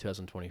pop in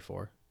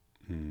 2024?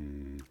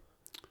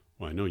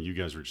 Well, I know you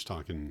guys were just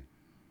talking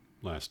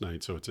last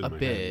night, so it's in A my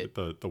bit.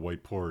 head with the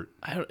white port.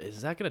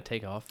 Is that going to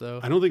take off though?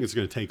 I don't think it's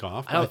going to take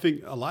off. I don't- I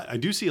think I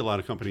do see a lot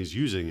of companies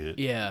using it.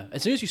 Yeah.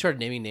 As soon as you started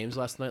naming names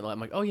last night, I'm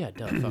like, oh yeah,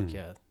 duh, fuck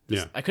yeah.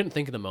 Yeah. I couldn't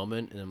think of the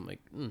moment, and I'm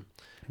like,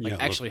 Yeah,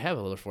 I actually have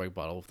a Lefroy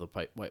bottle with the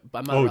pipe. But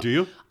I'm not Oh, allowed- do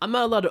you? I'm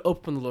not allowed to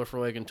open the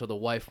Lefroy until the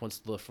wife wants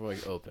the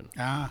Lefroy open.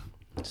 Ah,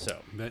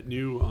 So That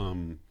new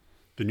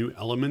the new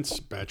Elements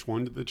batch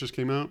 1 that just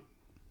came out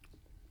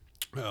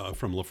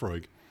from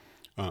Lefroy.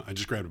 I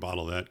just grabbed a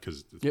bottle of that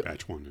because it's Yep.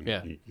 batch 1, and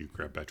Yeah. you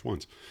grab batch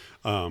 1s.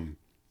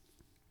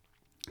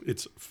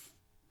 It's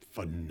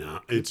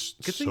phenomenal. It's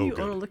good so thing you good.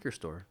 own a liquor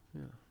store.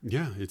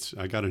 Yeah. Yeah,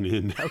 I got an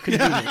in. How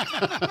convenient.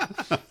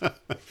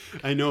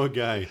 I know a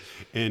guy,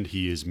 and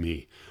he is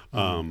me.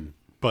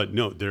 But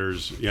no,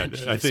 there's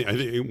I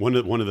think one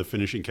of the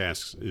finishing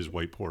casks is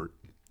white port,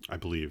 I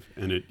believe,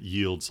 and it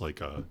yields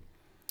like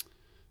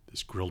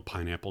this grilled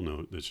pineapple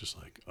note that's just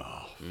like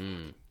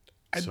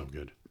so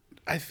good.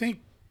 I think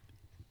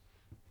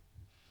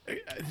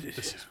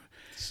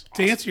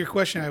to answer your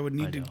question, I would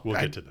need to. We'll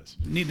I'd get to this.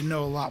 Need to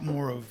know a lot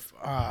more of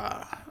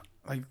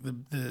like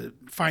the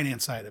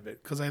finance side of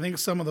it, because I think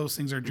some of those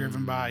things are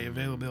driven by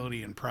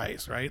availability and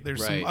price. Right?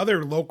 There's Right. some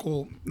other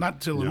local,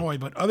 not to Illinois,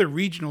 but other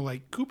regional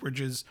like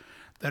cooperages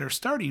that are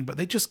starting, but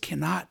they just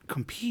cannot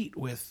compete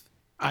with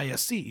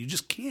ISC. You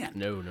just can't.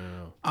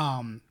 No.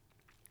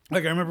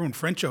 Like I remember when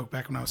French Oak,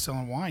 back when I was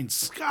selling wine,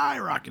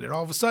 skyrocketed.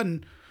 All of a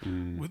sudden,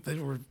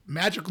 there were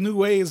magical new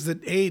ways that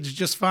age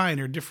just fine,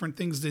 or different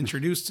things to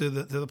introduce to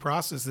the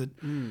process that,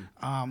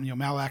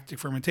 malolactic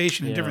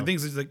fermentation and different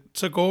things that like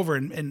took over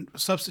and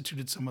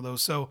substituted some of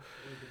those. So,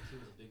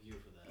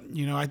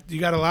 you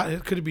got a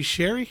lot. Could it be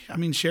sherry? I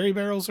mean, sherry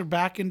barrels are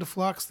back into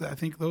flux. I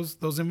think those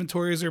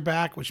inventories are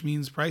back, which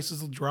means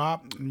prices will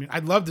drop. I mean,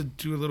 I'd love to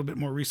do a little bit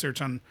more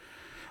research on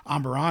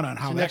Amberana and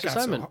how your that next got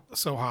assignment.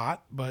 so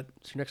hot, but.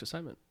 It's your next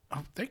assignment.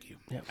 Oh, thank you.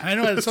 And I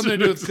know it has something to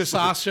do with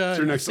Kasasha. It's your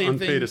and next the same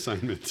unpaid thing,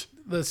 assignment.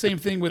 the same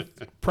thing with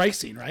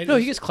pricing, right? No,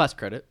 he gets class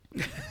credit.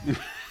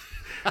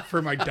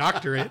 For my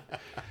doctorate.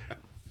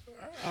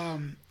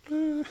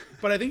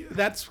 But I think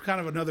that's kind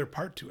of another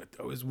part to it,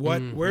 though, is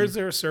where's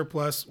there a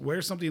surplus?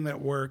 Where's something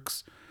that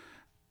works?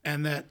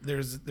 And that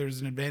there's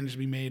an advantage to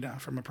be made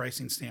from a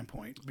pricing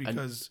standpoint,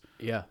 because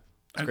Yeah.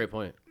 That's a great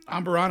point.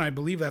 Amberana, I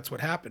believe that's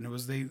what happened. It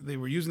was they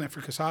were using that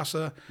for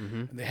Kasasa,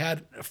 and they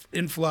had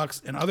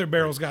influx, and other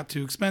barrels got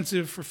too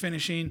expensive for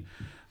finishing,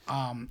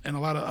 and a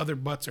lot of other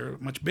butts are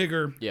much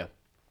bigger. Yeah.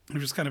 It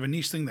was just kind of a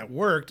niche thing that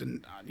worked,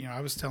 and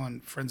I was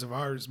telling friends of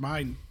ours,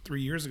 mine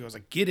 3 years ago, I was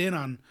like, get in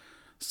on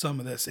some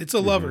of this. It's a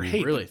love or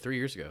hate. Really, 3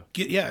 years ago.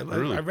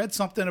 Really? I read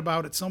something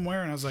about it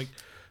somewhere, and I was like,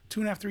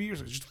 2.5, 3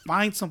 years ago, just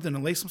find something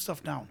and lay some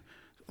stuff down,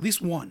 at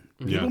least one.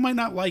 Yeah. People might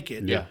not like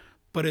it, Yeah.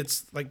 but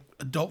it's like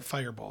adult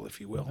fireball, if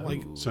you will.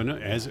 Like, So I know,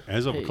 as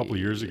of a couple of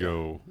years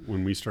ago,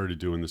 when we started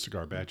doing the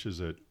cigar batches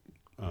at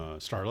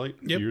Starlight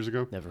Yep. years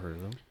ago, Never heard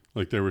of them.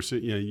 like they were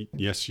saying,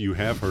 yes, you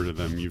have heard of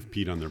them. You've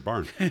peed on their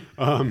barn,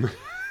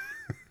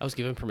 I was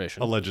given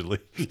permission. allegedly.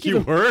 You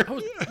were?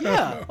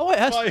 Yeah. Oh, I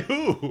asked By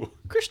who?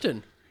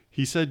 Christian.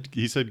 He said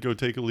go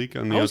take a leak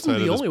on the I wasn't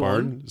outside the of this only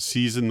barn, one.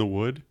 season the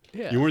wood.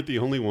 Yeah. You weren't the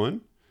only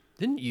one.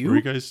 Didn't Were you?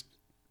 you guys?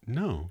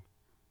 No,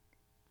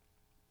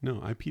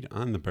 I peed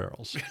on the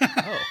barrels.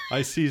 Oh.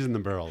 I seasoned the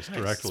barrels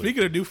directly.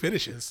 speaking of new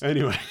finishes,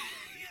 Anyway,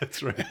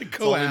 that's right. That's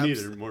all I Collabs.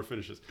 needed, more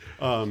finishes.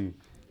 What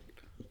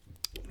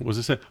was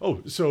I saying?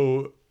 Oh,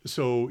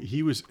 so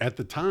he was, at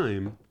the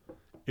time,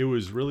 it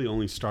was really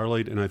only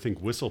Starlight and I think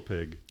Whistle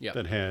Pig Yeah.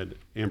 that had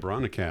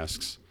Amberana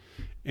casks.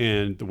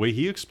 And the way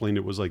he explained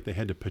it was like they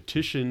had to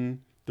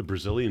petition the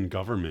Brazilian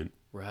government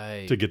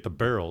Right. to get the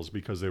barrels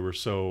because they were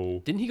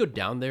so. Didn't he go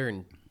down there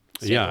and?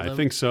 Yeah, sample I them?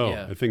 think so.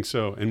 Yeah. I think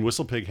so. And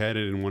Whistlepig had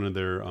it in one of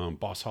their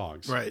Boss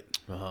Hogs. Right.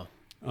 Uh-huh.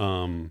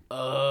 Um,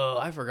 Oh,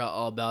 I forgot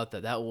all about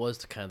that. That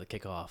was kind of the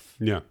kickoff.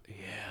 yeah.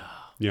 Yeah.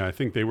 Yeah, I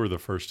think they were the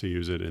first to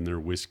use it in their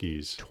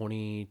whiskeys.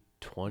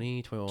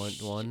 2020,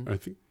 21. I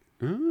think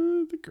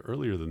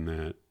earlier than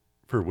that.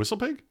 For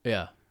Whistlepig?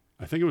 Yeah.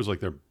 I think it was like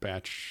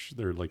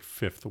their like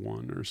fifth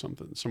one or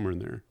something, somewhere in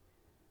there.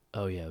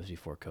 Oh, yeah. It was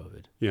before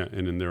COVID. Yeah,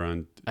 and then they're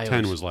on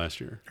 10 was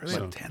last year. Are they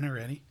at 10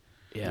 already?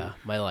 Yeah.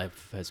 My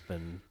life has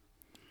been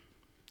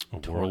A torn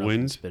up and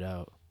whirlwind? spit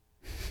out.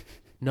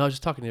 No, I was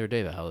just talking the other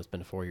day about how it's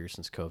been 4 years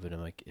since COVID. I'm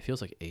like, it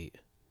feels like 8.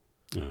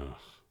 Ugh,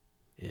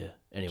 Yeah.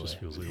 Anyway, just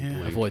feels like Yeah. a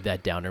blink. avoid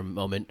that downer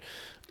moment.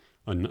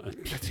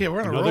 Yeah,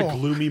 we're on a Another roll.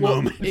 gloomy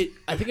Well, moment.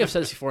 I think I've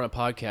said this before on a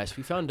podcast.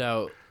 We found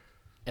out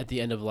at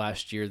the end of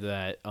last year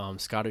that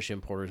Scottish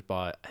importers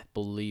bought, I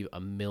believe,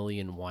 1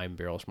 million wine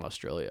barrels from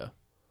Australia.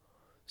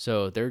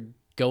 So they're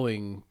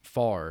going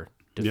far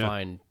to Yeah.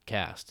 find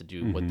cask to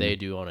do what they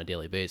do on a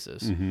daily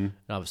basis. And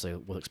obviously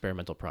with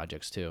experimental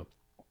projects too.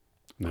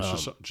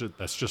 That's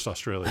just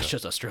Australia. That's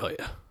just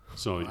Australia.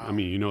 So, I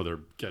mean, they're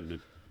getting a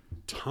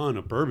ton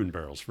of bourbon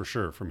barrels for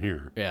sure from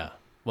here. Yeah.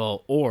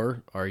 Well,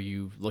 or are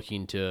you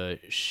looking to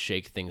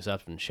shake things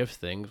up and shift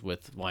things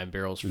with wine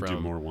barrels And do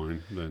from? more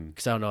wine than.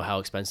 Because I don't know how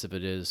expensive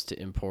it is to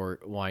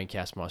import wine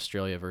casks from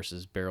Australia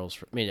versus barrels.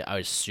 I mean, I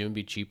would assume it'd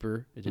be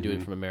cheaper to do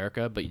it from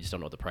America, but you just don't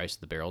know what the price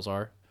of the barrels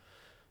are.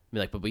 I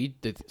mean,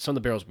 but some of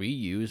the barrels we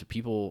use,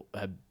 people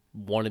have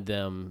wanted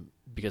them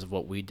because of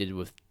what we did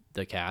with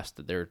the cask,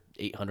 that they're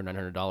 $800,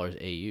 $900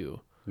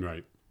 AU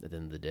Right. at the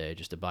end of the day,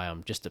 just to buy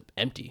them, just to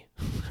empty.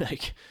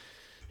 Like,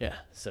 yeah.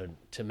 So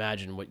to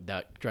imagine what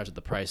that drives up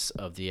the price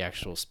of the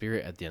actual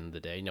spirit at the end of the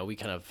day. We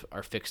kind of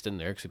are fixed in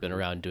there because we've been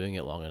around doing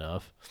it long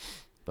enough,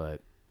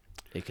 but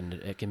it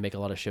can make a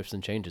lot of shifts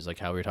and changes, like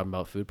how we were talking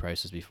about food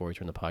prices before we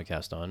turned the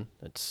podcast on.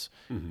 It's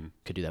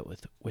could do that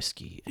with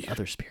whiskey and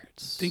other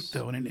spirits. I think,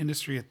 though, in an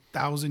industry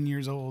 1,000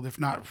 years old, if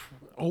not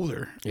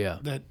older, Yeah.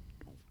 that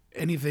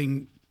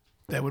anything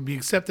that would be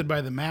accepted by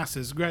the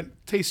masses,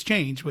 tastes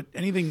change, but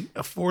anything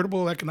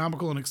affordable,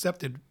 economical, and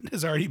accepted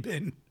has already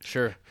been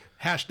Sure.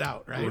 hashed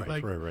out, right?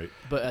 Right.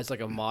 But as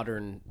a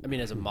modern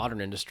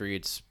industry,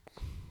 it's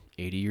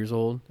 80 years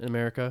old in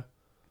America.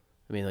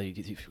 I mean, like,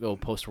 if you go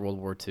post World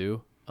War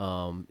II,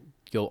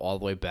 go all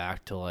the way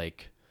back to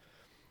like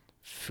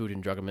Food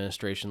and Drug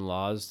Administration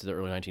laws to the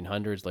early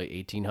 1900s, late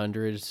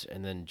 1800s,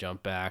 and then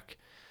jump back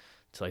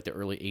to like the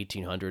early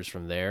 1800s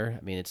from there.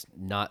 I mean, it's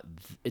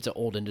an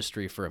old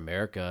industry for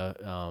America,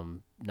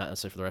 not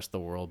necessarily for the rest of the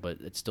world, but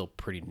it's still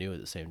pretty new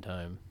at the same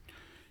time.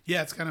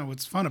 Yeah, it's kind of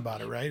what's fun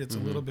about it, right? It's a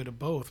little bit of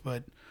both,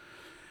 but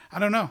I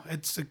don't know.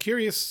 It's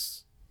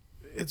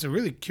a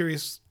really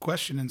curious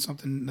question and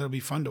something that'll be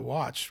fun to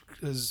watch,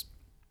 because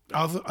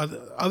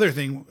other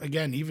thing,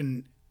 again,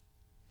 even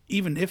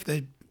if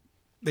they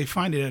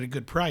find it at a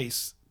good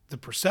price, the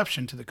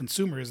perception to the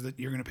consumer is that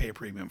you're going to pay a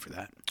premium for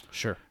that,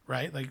 Sure.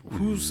 right? Like,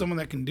 who's someone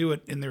that can do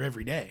it in their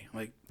everyday?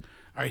 Like,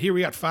 all right, here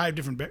we got 5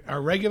 different,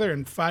 our regular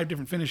and 5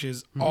 different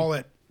finishes, all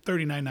at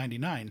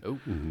 $39.99. Oh.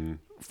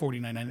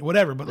 $49.99,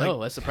 whatever. But No,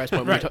 that's the price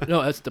point.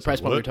 That's the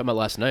price point we were talking about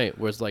last night.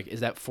 Where it's like,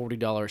 is that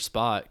 $40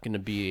 spot going to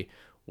be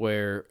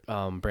where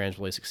brands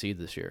really succeed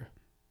this year?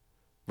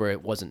 Where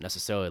it wasn't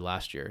necessarily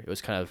last year. It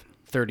was kind of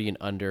 30 and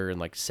under and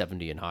like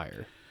 70 and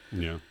higher.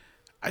 Yeah.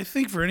 I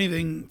think for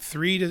anything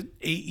 3 to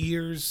 8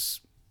 years,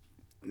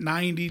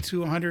 90 to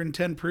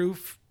 110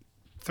 proof,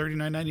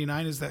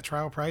 $39.99 is that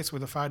trial price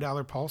with a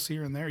 $5 pulse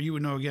here and there. You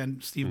would know, again,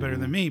 Steve, better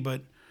than me,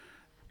 but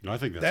I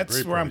think That's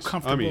a great where I'm price.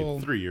 comfortable. I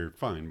mean, 3 year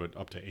fine, but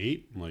up to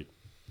 8, like,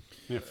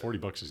 yeah,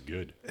 $40 is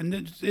good.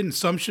 and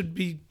some should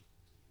be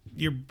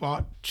you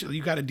got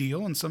a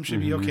deal, and some should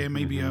be okay.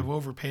 Maybe I've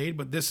overpaid,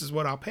 but this is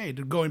what I'll pay.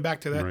 Going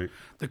back to that, Right.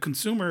 the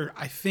consumer,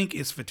 I think,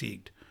 is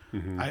fatigued.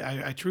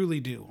 I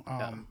truly do.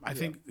 I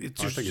think it's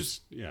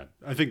just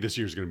I think this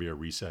year's going to be a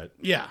reset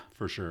yeah.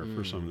 for sure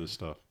for some of this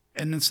stuff.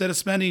 And instead of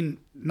spending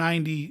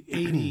 $90,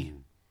 $80,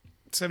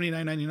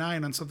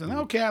 $79.99 on something,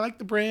 okay, I like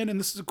the brand and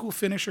this is a cool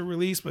finish or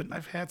release, but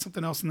I've had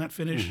something else in that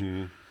finish.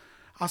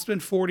 I'll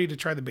spend $40 to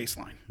try the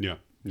baseline. Yeah.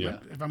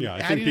 If I'm I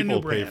think adding a new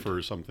people pay brand.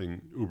 for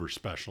something uber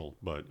special,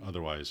 but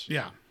otherwise,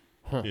 Yeah.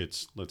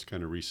 it's let's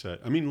kind of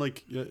reset. I mean,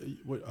 like you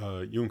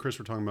and Chris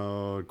were talking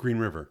about Green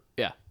River.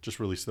 Yeah. Just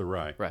released their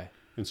rye. Right.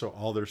 And so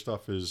all their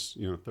stuff is,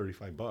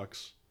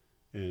 $35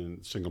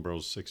 and single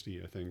barrels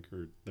 60, I think,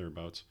 or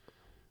thereabouts.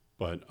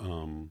 But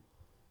I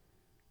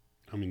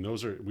mean,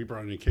 we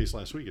brought in a case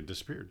last week, it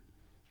disappeared.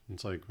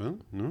 It's like, well,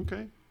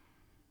 okay.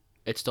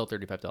 It's still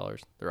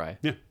 $35, the rye.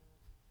 Yeah.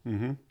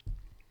 Mm-hmm.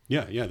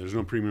 Yeah, there's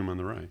no premium on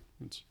the rye.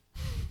 It's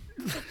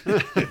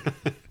I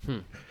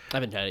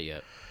haven't had it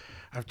yet.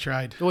 I've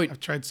tried. Oh, wait. I've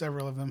tried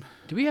several of them.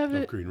 Do we have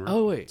it? Green River.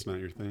 Oh, wait. It's not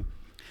your thing.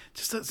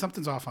 Just that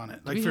something's off on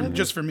it. Like we have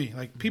just for me.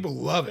 Like people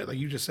love it. Like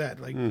you just said.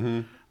 Like,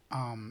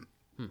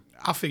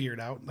 I'll figure it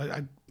out. Like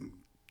I'm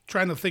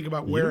trying to think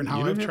about where and how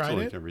You don't I've have to tried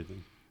like it.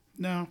 everything.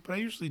 No, but I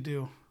usually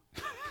do.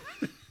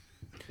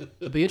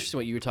 It'd be interesting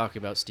what you were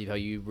talking about, Steve, how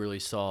you really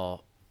saw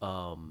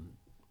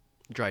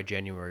dry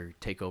January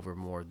take over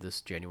more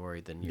this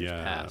January than years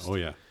past. Oh,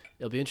 yeah.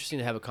 It'll be interesting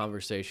to have a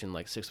conversation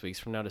like 6 weeks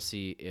from now to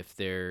see if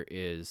there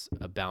is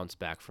a bounce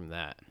back from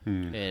that.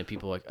 And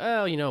people are like,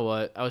 oh, you know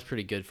what? I was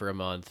pretty good for a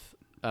month.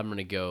 I'm going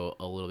to go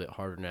a little bit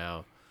harder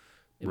now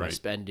in my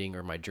spending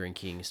or my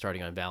drinking,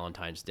 starting on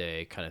Valentine's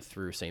Day, kind of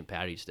through St.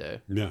 Patty's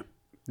Day. Yeah.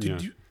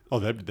 Oh,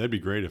 that'd be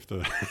great if the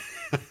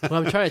What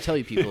I'm trying to tell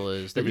you people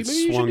is that if it maybe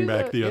you should swung do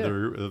back that. the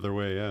other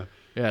way. Yeah.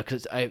 Yeah,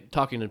 because I'm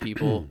talking to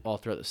people all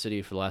throughout the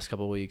city for the last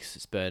couple of weeks.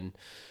 It's been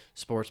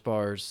sports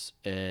bars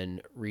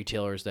and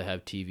retailers that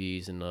have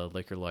TVs and a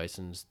liquor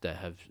license that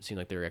have seemed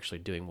like they're actually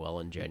doing well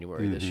in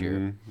January this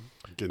year.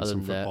 Getting Other some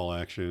than that, football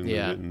action.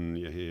 yeah.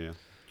 Yeah.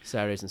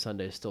 Saturdays and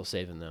Sundays still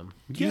saving them.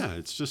 Yeah,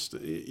 it's just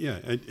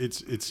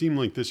it seemed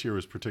like this year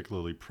was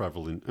particularly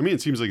prevalent. I mean,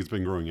 it seems like it's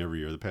been growing every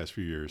year the past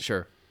few years.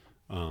 Sure.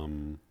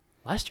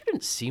 Last year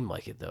didn't seem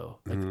like it though.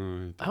 Like,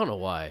 I don't know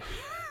why.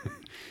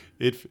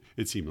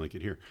 It seemed like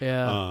it here.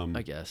 Yeah,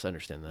 I guess I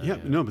understand that. Yeah,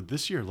 no, but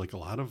this year, like a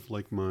lot of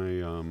like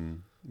my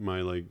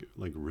my like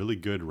really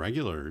good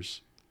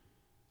regulars,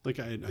 like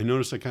I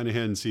noticed I kind of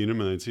hadn't seen them,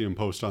 and I'd seen them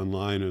post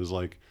online. It was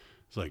like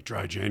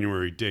dry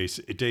January day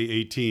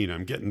 18.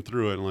 I'm getting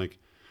through it. And like,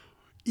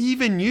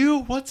 even you,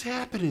 what's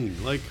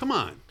happening? Like, come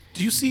on.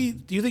 Do you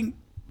think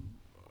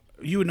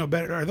you would know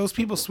better? Are those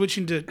people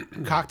switching to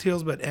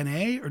cocktails but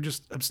NA or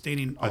just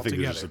abstaining altogether? I think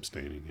they're just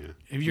abstaining. Yeah.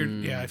 If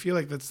you're, I feel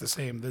like that's the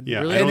same. The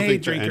Yeah, NA I don't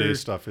think drinker, the NA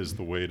stuff is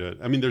the way to.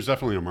 I mean, there's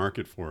definitely a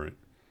market for it.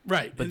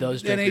 right? But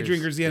those NA drinkers,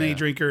 drinkers, the NA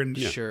drinker, and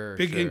Sure,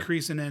 big sure.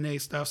 increase in NA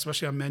stuff,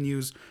 especially on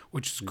menus,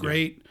 which is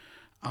great.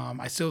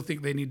 I still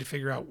think they need to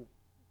figure out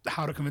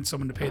how to convince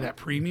someone to pay that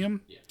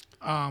premium.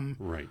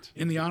 Right.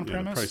 In the Yeah,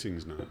 on-premise. the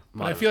pricing's not.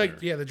 But I feel like,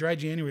 the dry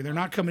January, they're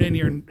not coming in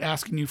here and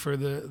asking you for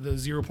the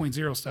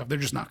 0.0 stuff. They're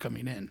just not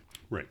coming in.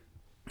 Right.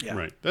 Yeah.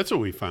 Right. That's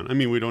what we found. I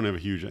mean, we don't have a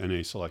huge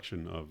NA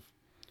selection of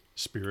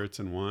spirits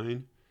and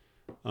wine.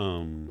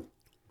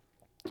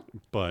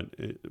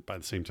 But by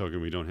the same token,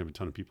 we don't have a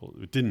ton of people.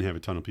 It didn't have a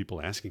ton of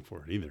people asking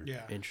for it either.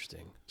 Yeah.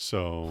 Interesting.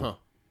 So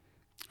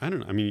I don't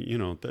know. I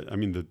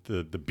mean,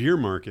 the beer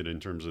market in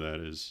terms of that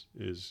is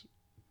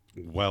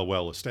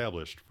well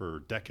established for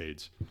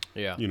decades.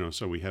 Yeah.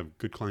 So we have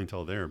good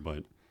clientele there,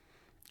 but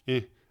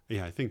I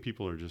think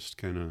people are just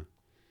kind of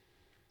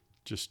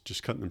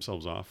just cutting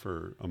themselves off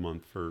for a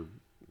month for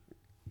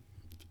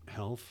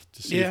health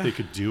to see if they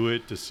could do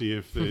it, to see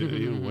if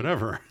they,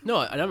 whatever.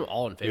 No, and I'm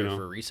all in favor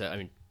for a reset. I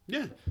mean,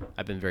 Yeah,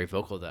 I've been very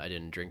vocal that I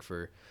didn't drink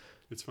for.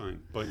 it's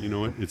fine. But you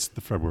know what? It's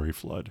the February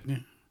flood. Yeah.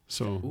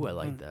 So Ooh, I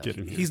like that. get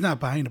in here. He's not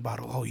buying a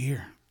bottle all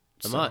year.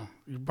 I'm not.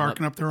 You're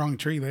barking up the wrong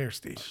tree there,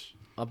 Steve.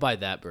 I'll buy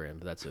that brand,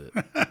 but that's it.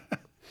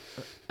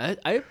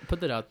 I put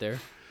that out there.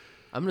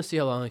 I'm gonna see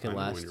how long it I can know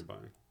when last. you're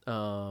buying.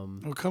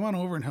 Well, come on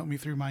over and help me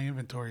through my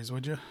inventories,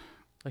 would you?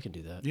 I can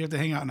do that. You have to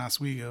hang out in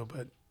Oswego,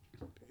 but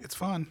it's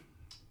fun.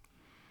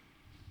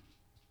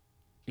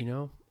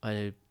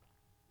 I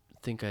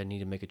think I need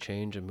to make a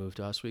change and move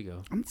to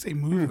Oswego. I didn't say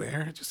move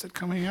there. I just said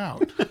come hang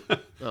out.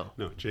 Oh,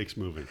 No, Jake's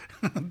moving.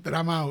 That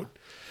I'm out.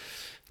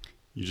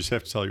 You just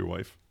have to tell your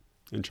wife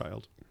and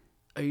child.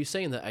 are you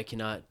saying that I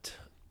cannot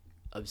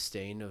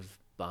abstain of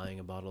buying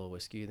a bottle of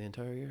whiskey the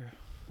entire year?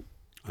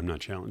 I'm not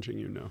challenging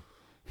you, no.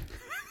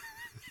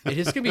 It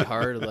is gonna be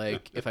hard.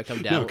 Like if I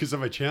come down. No, because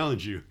if I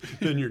challenge you,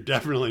 then you're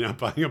definitely not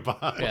buying a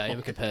bottle. Yeah,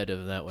 I'm competitive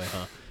in that way,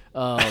 huh?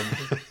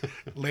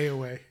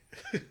 Layaway.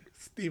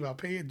 Steve, I'll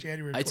pay you in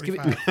January It's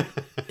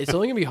 25. It's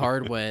only gonna be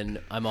hard when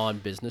I'm on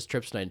business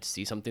trips and I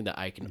see something that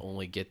I can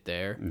only get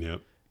there.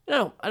 Yep.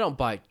 No, I don't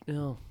buy.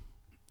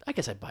 I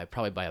guess I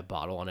probably buy a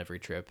bottle on every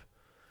trip.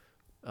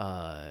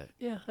 Yeah,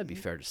 that'd be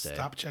fair to say.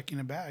 Stop checking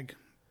a bag.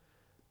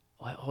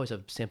 I always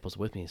have samples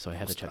with me, so I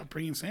have to check. Stop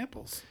bringing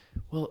samples.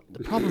 Well,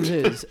 the problem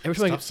is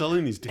Stop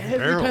selling these damn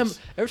barrels.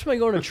 every time I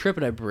go on a trip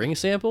and I bring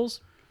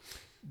samples,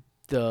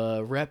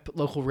 the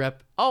local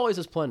rep always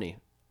has plenty.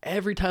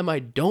 Every time I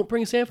don't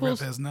bring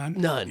samples, Rep has none?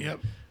 None. Yep.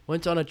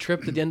 Went on a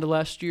trip at the end of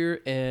last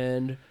year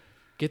and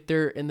get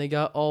there and they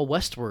got all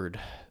Westward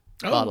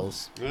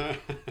bottles.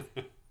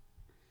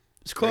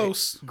 It's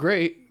close.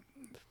 Great.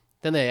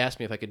 Then they asked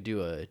me if I could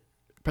do a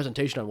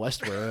presentation on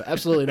Westward.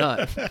 Absolutely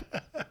not.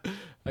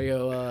 I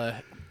go,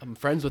 I'm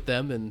friends with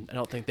them, and I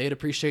don't think they'd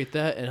appreciate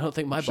that, and I don't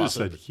think my Should have boss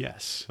said would.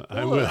 yes.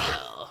 I will.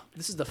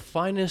 This is the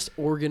finest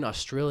Oregon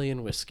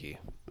Australian whiskey.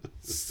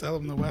 Sell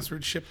them the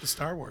Westward, ship the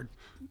Starward.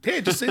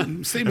 Hey, just same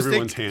mistake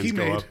Everyone's hands he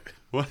go made. up.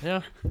 What?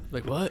 Yeah.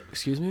 Like, what?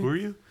 Excuse me? Who are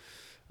you?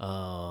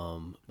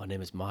 My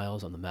name is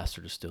Miles. I'm the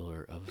master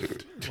distiller of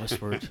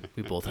Westward.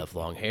 We both have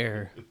long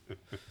hair. We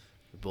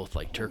both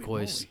like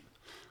turquoise.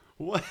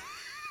 What?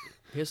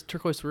 He has a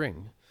turquoise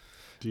ring.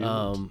 Do you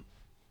not?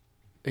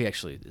 He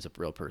actually is a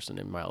real person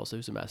named Miles,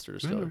 who's a master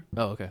distiller.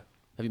 Oh, okay.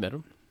 Have you met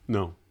him?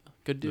 No.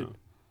 Good dude.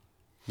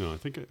 No, I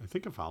think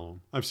I follow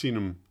him. I've seen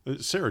him.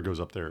 Sarah goes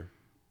up there.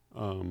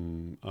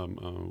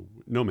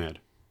 Nomad.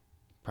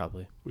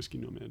 Probably. Whiskey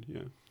Nomad,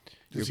 yeah.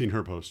 I've seen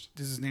her post.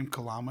 Does his name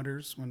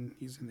Kilometers when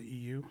he's in the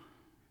EU?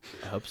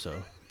 I hope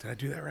so. Did I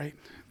do that right?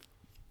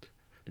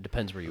 It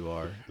depends where you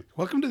are.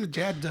 Welcome to the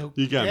dad joke.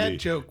 You got dad me.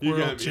 joke You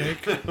world, got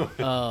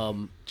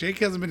me. Jake. Jake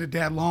hasn't been a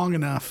dad long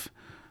enough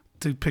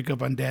to pick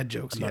up on dad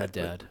jokes I'm yet. not a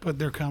dad. But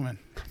they're coming.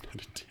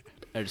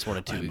 I just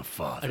wanted 2 weeks.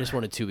 father. I just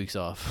wanted 2 weeks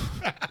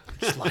off.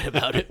 Just lied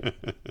about it.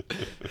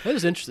 That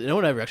was interesting. No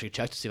one ever actually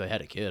checked to see if I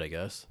had a kid, I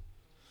guess.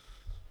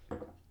 For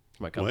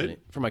my company. What?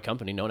 For my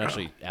company, no one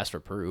actually asked for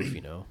proof,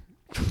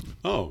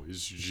 Oh,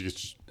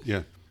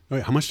 yeah.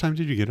 Wait, how much time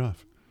did you get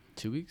off?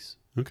 2 weeks?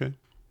 Okay.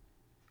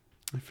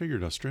 I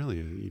figured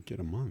Australia, you'd get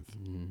a month.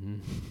 Mm-hmm. Do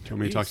you want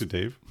me to talk to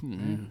Dave?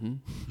 Mm-hmm.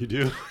 You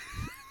do?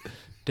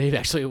 Dave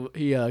actually,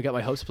 he got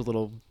my hopes up a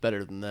little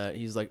better than that.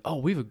 He's like, "Oh,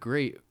 we have a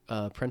great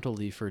parental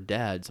leave for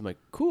dads." I'm like,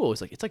 "Cool."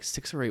 It's like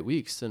 6 or 8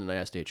 weeks, and then I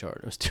asked HR, and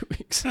it was 2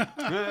 weeks.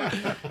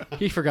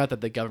 He forgot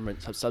that the government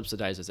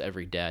subsidizes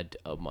every dad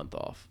a month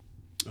off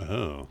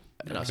Oh.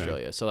 in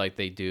Australia. So like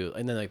they do,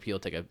 and then like people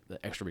take an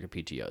extra week of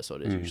PTO, so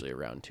it is usually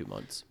around 2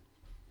 months.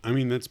 I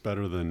mean, that's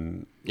better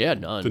than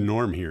None. the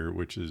norm here,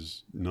 which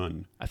is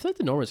none. I feel like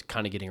the norm is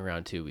kind of getting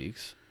around 2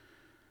 weeks,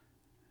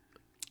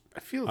 I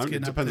feel it's It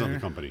getting depends up on there.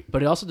 the company.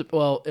 but it also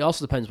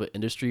depends what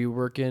industry you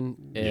work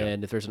in,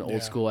 and if there's an old Yeah.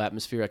 school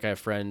atmosphere. Like I have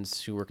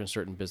friends who work in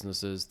certain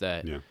businesses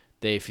that Yeah.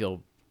 they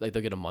feel like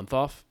they'll get a month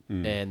off,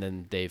 and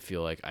then they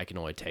feel like I can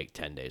only take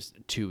 10 days,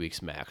 2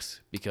 weeks max.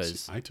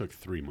 Because I took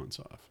 3 months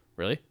off.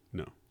 really,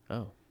 No.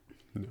 oh,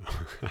 No.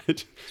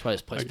 that's why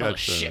this place I is full got of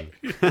shit.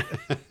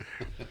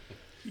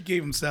 He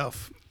gave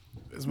himself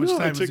as much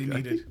time as he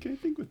needed. I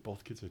think with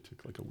both kids, I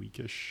took like a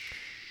weekish.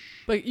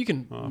 But you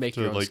can Off make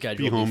to, your own like,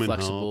 schedule, be home be and help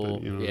flexible.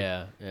 and, you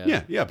know.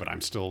 Yeah. Yeah, but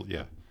I'm still,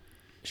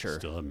 Sure.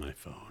 still on my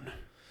phone.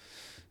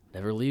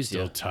 Never leaves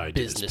Still you. tied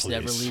to this Business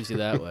never place. leaves you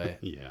that way.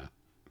 Yeah.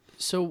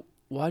 So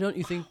why don't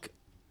you think?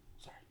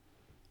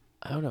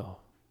 I don't know.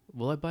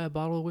 Will I buy a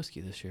bottle of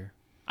whiskey this year?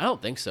 I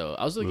don't think so.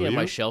 I was looking Will at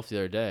my you? shelf the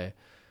other day,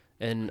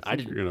 and I You're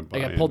didn't. gonna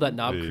Like I buy pulled that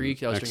Knob a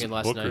Creek I was drinking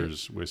last night.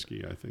 Booker's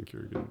whiskey. I think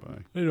you're gonna buy.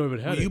 I didn't even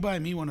have Will you buy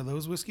me one of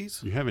those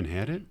whiskeys? You haven't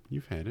had it?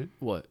 You've had it.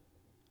 What?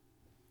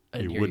 I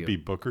didn't It hear would you. be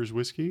Booker's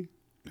whiskey.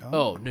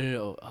 Oh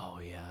no! Oh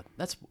yeah,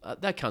 that's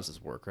that counts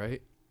as work,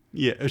 right?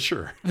 Yeah,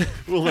 sure.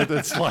 We'll let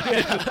that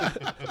slide.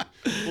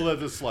 We'll let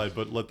this slide,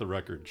 but let the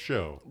record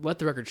show Let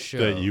the record show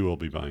that you will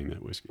be buying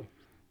that whiskey.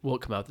 Will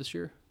it come out this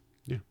year?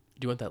 Yeah.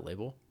 Do you want that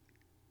label?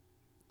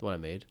 The one I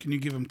made? Can you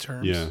give him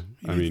terms? Yeah,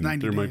 He I needs mean,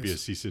 90 there might be a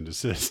days. cease and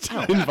desist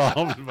involved,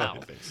 I but,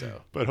 don't think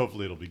so. but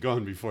hopefully it'll be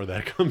gone before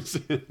that comes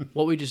in.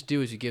 What we just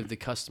do is you give the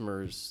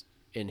customers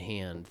in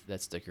hand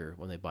that sticker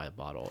when they buy a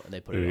bottle, and they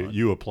put it on.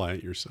 You apply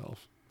it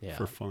yourself Yeah,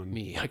 for fun.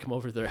 Me, I come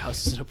over to their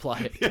houses and apply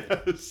it.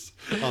 Yes.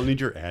 I'll need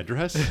your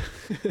address.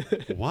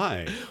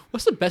 Why?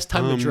 What's the best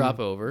time to drop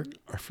over?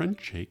 Our friend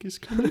Jake is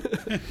coming.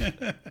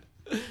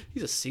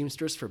 He's a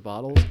seamstress for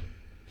bottles.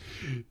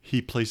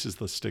 He places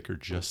the sticker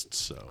just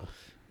so.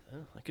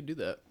 Oh, I could do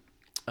that.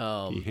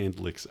 He hand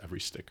licks every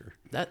sticker.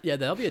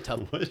 That'll be a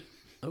tough. What?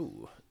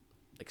 Oh,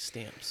 like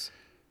stamps.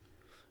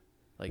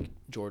 Like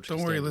George. Don't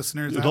worry, Costanza.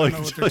 listeners. I don't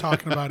know what they're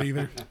talking about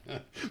either.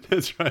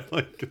 That's right.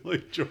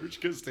 Like George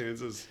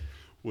Costanza's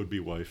would-be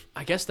wife.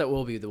 I guess that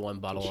will be the one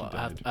bottle She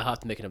I have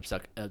to make an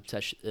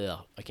obsession.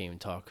 I can't even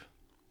talk.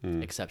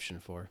 Exception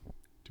for.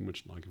 Too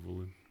much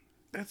Lagavulin.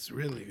 That's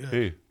really good.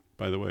 Hey,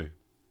 by the way,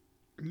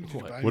 I need you to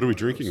What? buy what me are we one of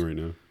drinking those. right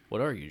now?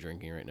 What are you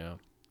drinking right now?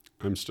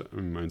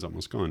 Mine's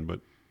almost gone,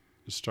 but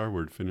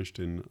Starward finished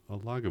in a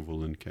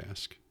Lagavulin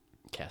cask.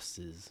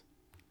 Casses.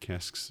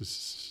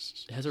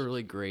 Casks. It has a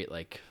really great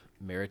like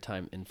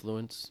maritime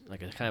influence,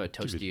 like a kind of a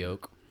toasty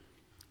oak,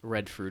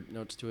 red fruit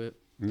notes to it.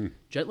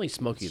 Gently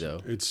smoky though,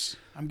 It's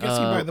I'm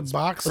guessing by the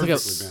box look at-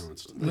 it's perfectly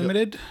balanced.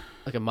 limited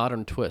like a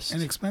modern twist.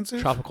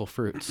 inexpensive. Tropical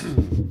fruits.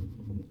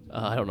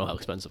 I don't know how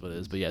expensive it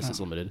is, but yes, it's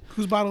limited.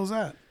 Whose bottle is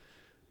that?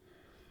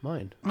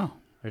 Mine. Oh,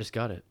 I just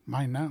got it.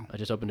 mine now. I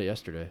just opened it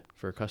yesterday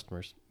for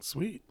customers.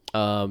 Sweet.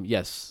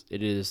 Yes,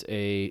 it is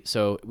a.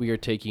 So we are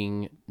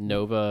taking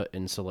Nova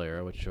and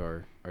Solera, which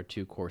are our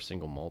two core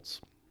single malts.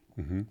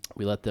 Mm-hmm.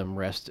 We let them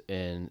rest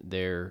in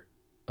their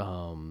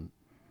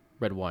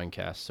red wine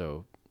cask.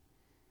 So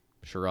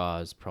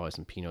Shiraz, probably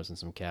some Pinots and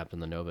some Caps on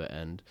the Nova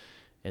end,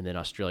 and then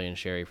Australian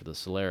Sherry for the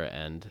Solera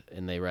end,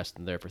 and they rest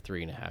in there for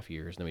 3.5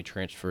 years. And then we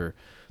transfer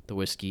the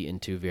whiskey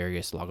into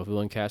various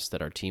Lagavulin casks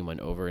that our team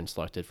went over and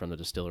selected from the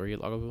distillery at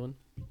Lagavulin.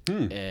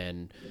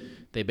 And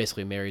they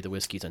basically marry the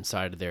whiskeys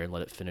inside of there and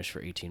let it finish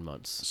for 18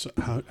 months. So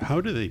how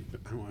do they?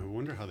 I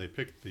wonder how they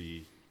pick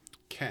the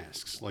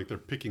casks. Like they're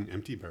picking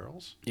empty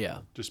barrels Yeah.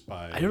 just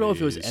by. I don't know if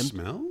it was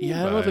smell. Yeah,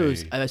 I don't know if it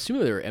was. By- I assume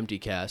they were empty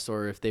casks,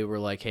 or if they were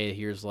like, "Hey,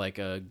 here's like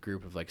a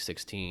group of like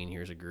 16.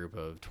 Here's a group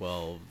of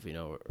 12. You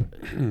know,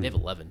 they have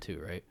 11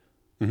 too, right?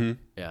 Mm-hmm.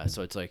 Yeah.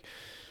 So it's like,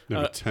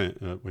 No,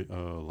 10. Wait,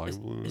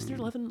 Lagavulin. is there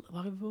 11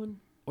 Lagavulin,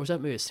 or is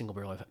that maybe a single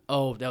barrel?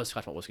 Oh, that was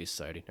Scotch Malt Whiskey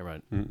Society. Never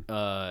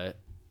mind.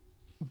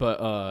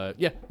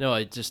 Yeah. No,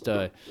 I just.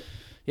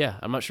 Yeah,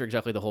 I'm not sure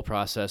exactly the whole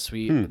process.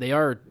 They're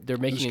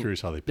making curious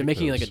how they they're pick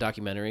making like a those.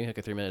 documentary, like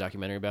a 3-minute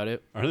documentary about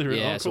it. Are they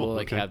really? Yeah, Oh, so cool. we'll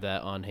like Okay. have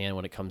that on hand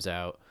when it comes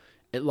out.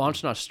 It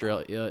launched in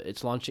Australia.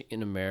 It's launching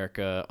in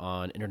America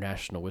on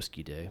International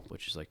Whiskey Day,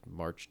 which is like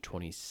March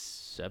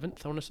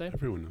 27th, I want to say.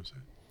 Everyone knows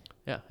that.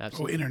 Yeah, Oh,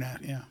 absolutely.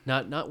 internet, yeah.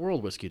 Not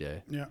World Whiskey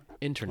Day. Yeah.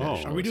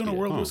 International. Are we doing a Whiskey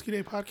World Oh. Whiskey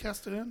Day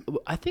podcast today? Day.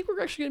 I think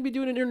we're actually going to be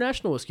doing an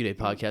International Whiskey Day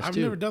podcast I've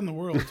too. never done the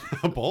world.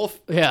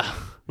 Both? Yeah.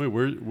 Wait,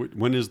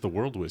 when is the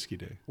World Whiskey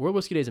Day? World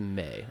Whiskey Day is in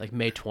May, like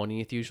May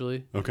 20th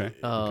usually. Okay.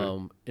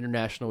 Okay.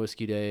 International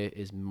Whiskey Day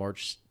is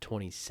March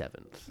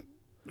 27th.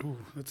 Ooh,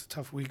 that's a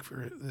tough week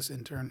for this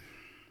intern.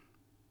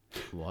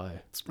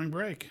 Why? Spring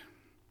break.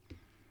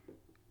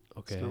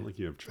 Okay. It's not like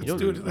you have Let's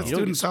children. do it. Let's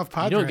do it in South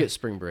Padre. You don't get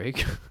spring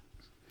break.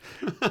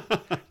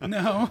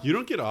 No, You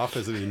don't get off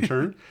as an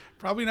intern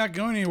probably not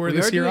going anywhere We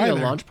this are year doing either.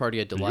 a launch party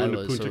at Are you going to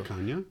Delilah's. Punta So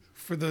Cana?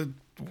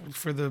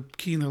 for the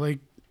Key in the Lake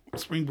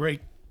spring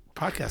break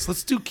podcast.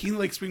 Let's do Key in the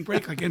Lake spring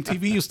break like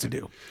MTV used to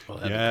do. oh,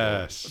 that'd be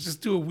Yes. Let's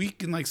just do a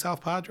week in like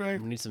South Padre.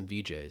 cool. We need some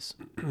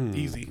VJs.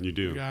 Easy. You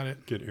do. You got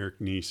it. Get Eric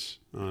Neese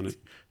on it.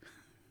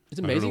 It's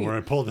I don't amazing. know where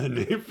I pulled that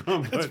name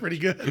from. That's but pretty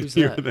good. Who's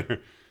you were that? there.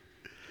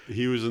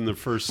 He was in the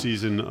first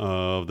season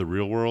of The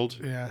Real World.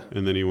 Yeah.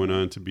 And then he went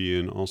on to be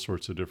in all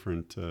sorts of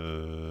different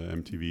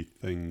MTV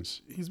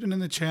things. He's been in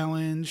the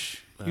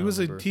challenge. I He was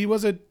a remember.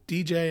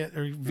 DJ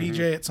or VJ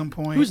at some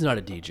point. Who's not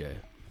a DJ?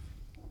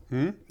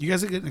 You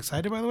guys are getting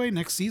excited, by the way.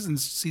 Next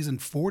season's season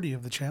 40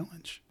 of the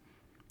challenge.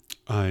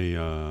 I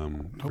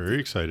very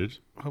excited.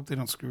 Hope they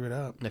don't screw it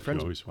up. My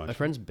friend's always watch my it.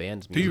 friend's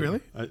band's Do you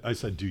music. really? I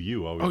said, do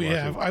you always Oh watch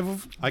yeah, it?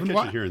 I've I been,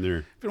 catch it here and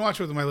there. been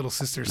watching with my little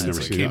sister I've since never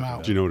it seen came it.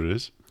 out. Do you know what it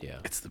is? Yeah.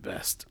 It's the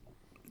best.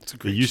 It's a It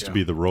great used to show.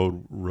 be the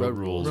Road Rules,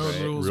 Rules,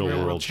 right? Rules, Real Real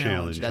World World Challenge,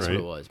 Challenge. That's right?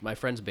 what it was. My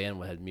friend's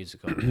band had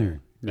music on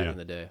there back Yeah. in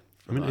the day.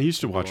 I mean, I used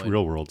to watch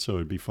Real World, so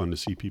it'd be fun to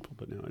see people,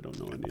 but now I don't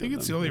know any I think of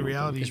it's them. the only I don't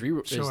reality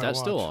think- show Is I that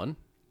still watch. on?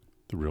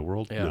 The Real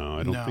World? Yeah. No,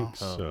 I don't No. think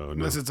so. No.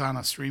 Unless it's on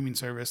a streaming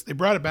service. They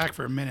brought it back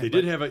for a minute. They but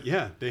did have a,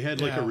 yeah, they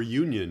had like Yeah. a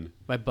reunion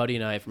My buddy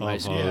and I from high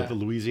of school. Yeah. the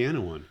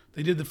Louisiana one.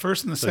 They did the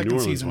first and the The New second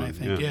Orleans season, one. I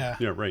think. Yeah.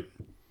 Yeah, right.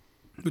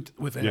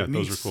 With Yeah, Eric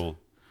those Neese. are cool.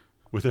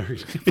 With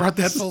Eric. Brought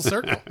that full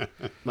circle.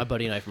 My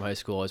buddy and I from high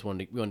school always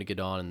wanted to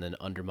get on and then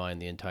undermine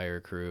the entire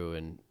crew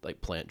and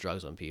like plant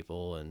drugs on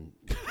people and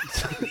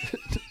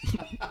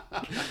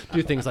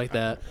do things like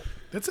that.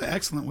 That's an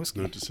excellent whiskey.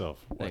 Note to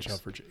self. Watch Thanks.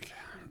 out for Jake.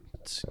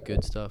 It's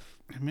good stuff.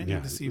 I may Yeah,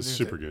 have to see if it's there's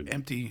super an good.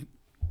 empty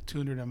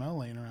 200 ml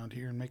laying around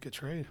here and make a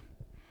trade.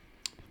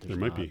 There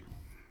might be.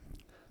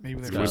 Maybe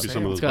There they're might for be sale.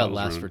 some of It's those got to bottles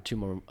last around. for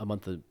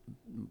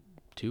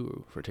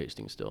two for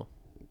tasting still.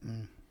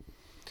 Mm.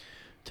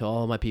 To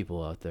all my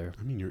people out there.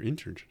 I mean, your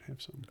intern should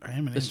have some. I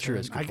am an That's true, intern.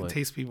 that's a good I can point.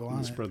 taste people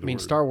on it. Spread I the mean,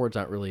 word. Star Wars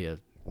aren't really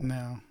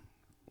No.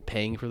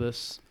 paying for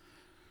this.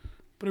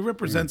 But it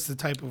represents the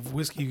type of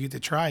whiskey you get to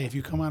try if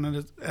you come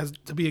on as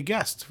to be a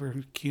guest for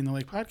Key in the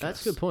Lake podcast.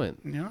 That's a good point.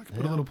 You know, I can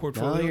put a little Now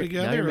portfolio you're,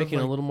 together. now you're of making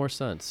like, a little more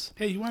sense.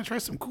 hey, you want to try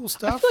some cool I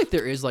stuff? feel like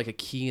there is like a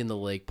Key in the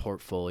Lake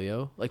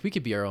portfolio. Like we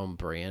could be our own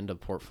brand, a Yeah.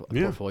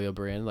 portfolio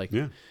brand. Like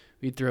Yeah.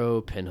 we'd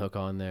throw Pinhook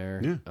on there.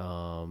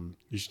 Yeah.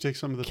 You should take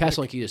some of the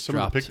Castle pick. and Key just some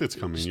of dropped. the pick that's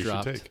coming. just You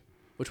dropped. should take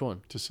Which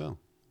one? to sell.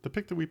 The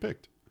pick that we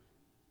picked.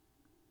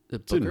 The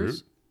It's in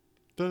Bookers?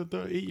 root.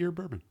 The 8-year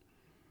bourbon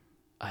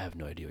I have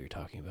no idea what you're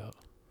talking about.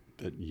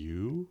 that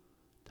you,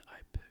 That I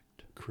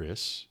picked.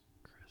 Chris,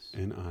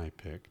 and I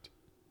picked.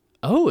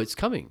 Oh, it's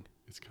coming.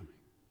 It's coming.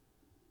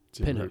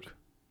 It's in Pinhook. root.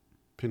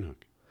 Pinhook.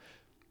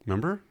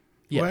 Remember?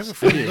 Well, I have Yes, a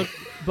friend I do.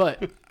 But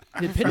did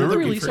friend Pinhook looking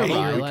release for a eight.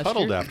 rye We last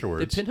cuddled year?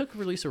 afterwards. Did Pinhook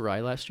release a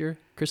rye last year?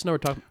 Chris and I were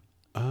talking.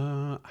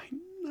 I'm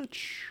not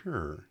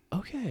sure.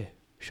 Okay,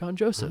 Sean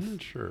Joseph. I'm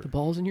not sure. The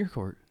ball's in your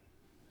court.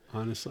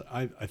 Honestly,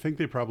 I think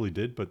they probably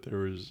did, but there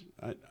was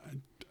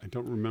I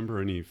don't remember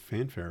any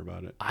fanfare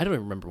about it. I don't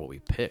even remember what we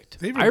picked.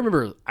 They've- I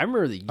remember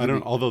the year I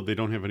don't. we- Although they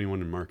don't have anyone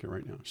in market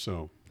right now,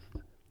 so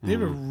They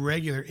have a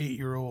regular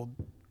 8-year-old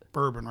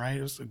bourbon, right?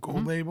 It was a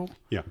gold label.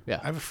 yeah, Yeah.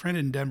 I have a friend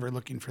in Denver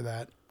looking for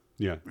that.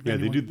 yeah. They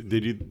anyone- do. They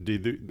do.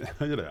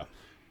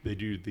 They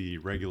do the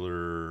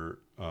regular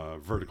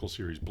vertical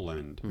series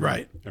blend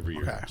Right. every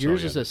year. Okay. So,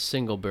 Yours yeah, is a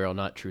single barrel,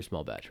 not true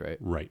small batch, right?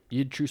 right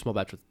You did true small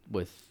batch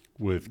with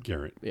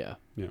Garrett. yeah,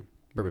 Yeah,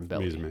 Bourbon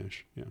Belly. Maize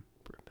mash. Yeah,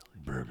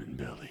 Bourbon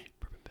Belly.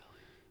 bourbon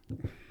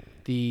belly.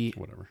 The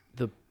Whatever.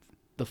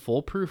 the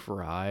foolproof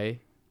rye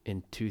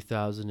in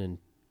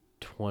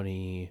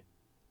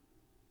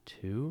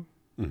 2022.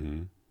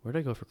 Mm-hmm. Where did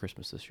I go for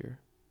Christmas this year?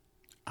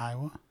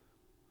 Iowa.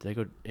 Did I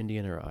go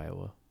Indiana or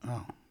Iowa?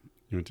 Oh,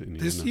 You went to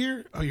Indiana. this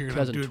year? Oh, you're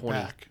gonna do it 2020,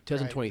 back.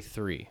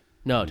 2023.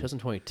 No,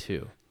 2022.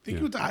 I think Yeah.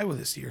 you went to Iowa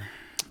this year.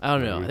 I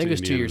don't Yeah, know. we I went think to it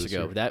was 2 Indiana years this ago.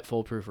 year. But that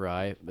foolproof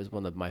rye is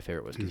one of my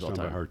favorite You whiskeys was of all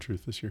down by time. Hard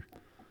Truth this year.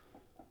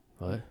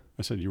 What?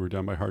 I said you were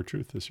down by Hard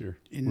Truth this year.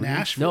 In Were you?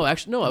 Nashville. No,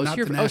 actually, no. I was Not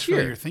here. the I was Nashville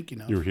here. you're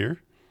thinking of. You were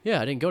here.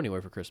 Yeah, I didn't go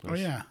anywhere for Christmas. Oh,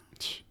 yeah.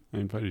 I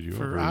invited you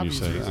For over, and you obvious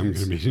said I'm going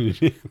to reasons. be in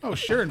Indiana. Oh,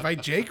 sure.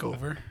 Invite Jake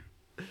over.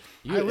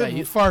 You, I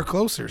live far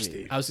closer,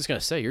 Steve. I was just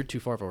gonna say you're too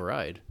far of a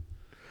ride.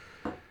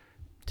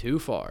 Too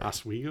far.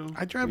 Oswego.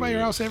 I drive by your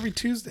house every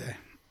Tuesday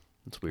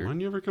That's Why weird. don't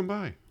you ever come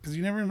by? because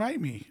you never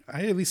invite me.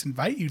 I at least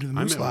invite you to the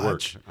Moose I'm at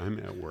Lodge. work. I'm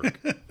at work.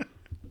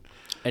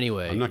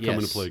 Anyway, I'm not coming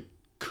to yes. play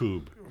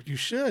Coob. You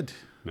should.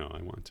 No,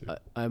 I want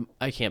to.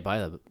 I can't buy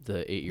the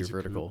 8-year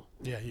vertical.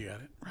 Yeah, you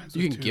got it. Ryan's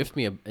You with can two. gift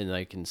me and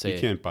I can say You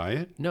can't buy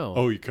it? No.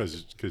 Oh,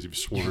 because you've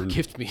sworn.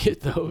 gift me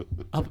it though.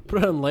 I'll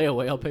put it on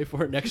layaway. I'll pay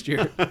for it next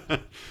year.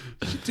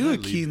 Do a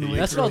key in the lake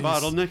That's release. all-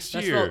 bottle next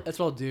That's year. what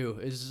I'll do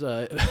is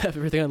have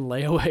everything on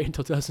layaway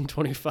until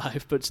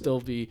 2025, but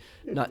still be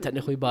not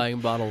technically buying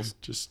bottles.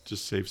 Just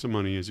save some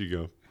money as you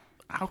go.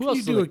 How Who can you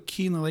else do is a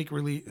key in the lake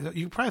release?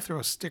 You could probably throw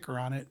a sticker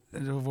on it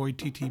to avoid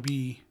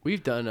TTB.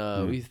 We've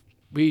done.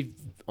 We've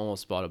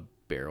almost bought a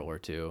barrel or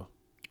two.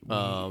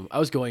 I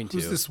was going to.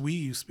 Who's this we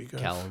you speak of?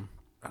 Callum.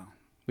 Oh.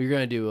 We were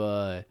gonna do.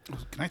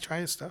 Can I try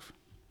his stuff?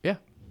 Yeah,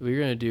 we were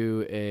gonna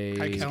do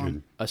Hi,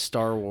 Callum. a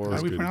Star Wars. How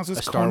do we good. pronounce this?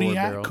 A Star Wars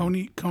Cognac? barrel.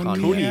 Cognac?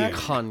 Cognac.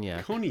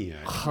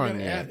 Cognac.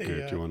 Cognac.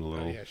 Here, do you want a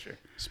little yeah, sure.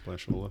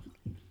 splashola?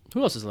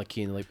 Who else is in the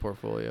Key in the Lake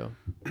portfolio?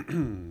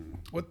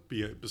 What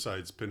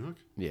besides Pinhook?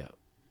 Yeah.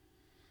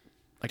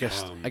 I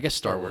guess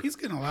Star Wars He's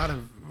getting a lot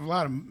of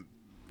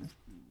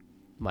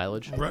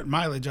mileage.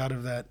 mileage out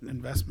of that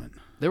investment.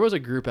 There was a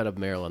group out of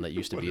Maryland that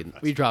used to be.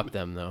 We dropped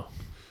them though.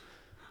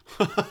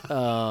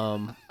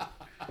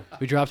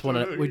 We dropped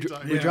one. We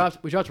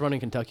dropped one in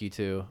Kentucky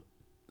too.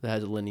 That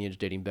has a lineage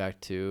dating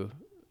back to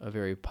a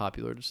very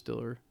popular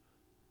distiller,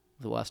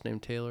 with the last name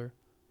Taylor.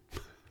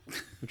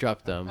 We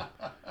dropped them.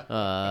 Who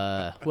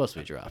else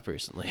we dropped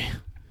recently?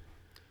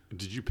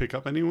 Did you pick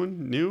up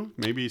anyone new?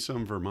 Maybe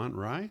some Vermont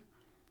rye?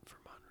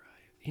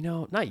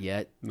 Not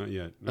yet. Not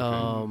yet.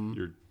 Okay.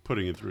 You're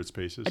putting it through its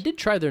paces. I did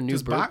try their new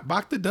Does bourbon.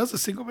 Bacta does a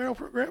single barrel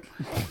program?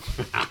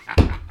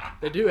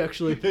 They do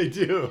actually. They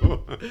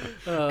do.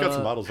 Got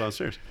some bottles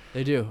downstairs.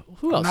 They do.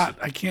 Who else?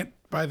 I can't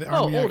buy the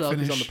Armagnac Old Elk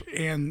is on finish.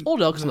 And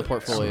Old Elk's in the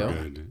portfolio.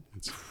 Good.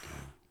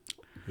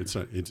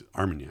 It's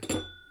Armagnac.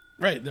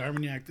 right, the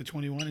Armagnac, the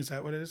 21. Is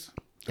that what it is?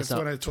 That's not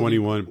what I told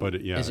 21,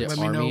 but yeah. Is it Let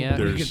me know Armagnac?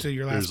 when you get to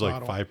your last There's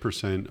like bottle.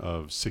 5%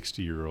 of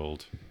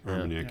 60-year-old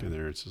Armagnac in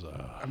there. It's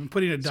I've been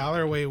putting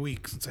 $1 away a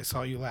week since I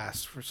saw you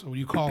last. So when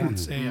you call and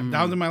say I'm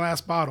down to my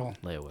last bottle,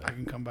 Layaway. I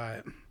can come buy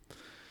it.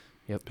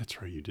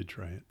 that's right. You did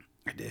try it.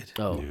 I did.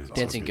 Oh, Yeah, it's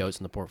Dancing awesome. Goats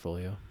in the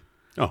portfolio.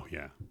 Oh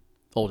yeah,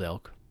 Old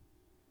Elk.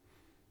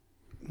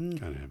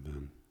 gotta have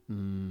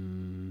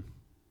them.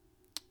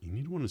 You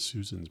need one of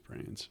Susan's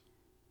brands.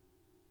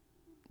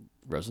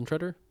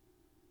 Rosentreader?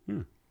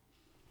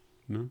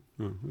 No.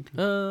 Oh,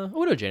 okay.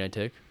 Widow Jane I'd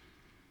take.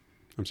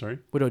 I'm sorry.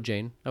 Widow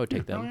Jane. I would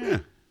take them. Yeah,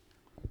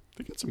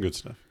 they got some good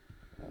stuff.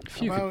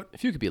 If you, about-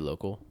 if you could be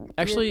local.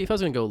 Actually, if I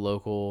was going to go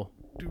local.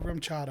 Do rum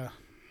chata.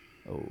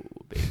 Oh,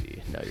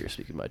 baby. Now you're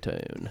speaking my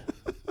tone.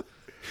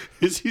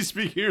 Is he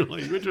speaking your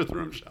language with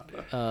rum shot?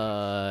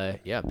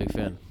 Yeah, big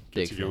fan.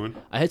 Big you fan. going?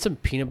 I had some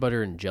peanut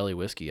butter and jelly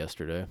whiskey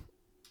yesterday.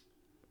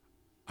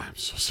 I'm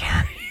so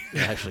sorry.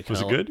 Yeah, actually,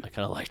 Was it kinda, good? I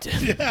kind of liked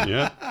it.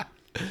 Yeah.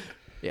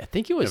 Yeah, I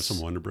think it You have was. some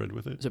Wonder Bread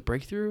with it. Was it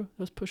Breakthrough that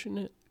was pushing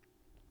it?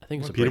 I think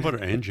it was a Peanut Breakthrough.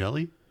 butter and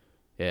jelly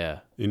Yeah.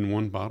 in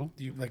one bottle.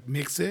 Do you like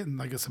mix it in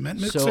like a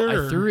cement mixer? So I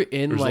or- threw it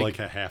in There's like, like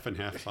a half and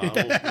half bottle.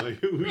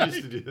 Like, we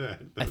used to do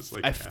that. That was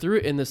like I half. threw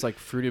it in this like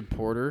fruited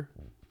porter.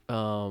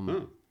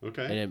 Oh,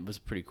 okay. And it was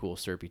a pretty cool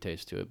syrupy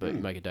taste to it, but you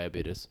might get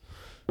diabetes.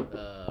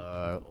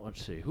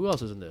 Let's see. Who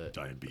else is in the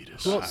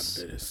Diabetes. Who else,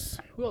 Diabetes.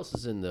 who else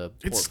is in the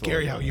It's portfolio?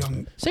 scary how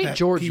young St. that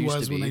George he used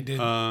was to when be. they did.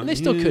 And they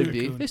still could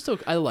be. could. They still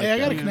I like Hey, I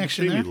got them. a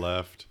connection Jamie there.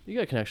 left. You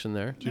got a connection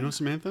there. Do you know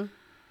Samantha?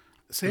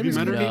 Sammy's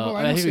met good her? people. No,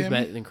 I know think we've Sammy.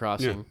 met in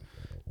Crossing.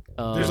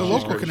 There's a she's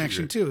local great.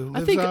 connection She's too. I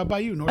Lives think- by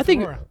you, North I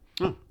think- Aurora.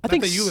 Oh, I Not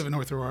think that you live in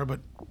North Aurora,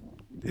 but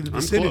in the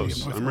I'm vicinity close.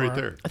 of North I'm Aurora. right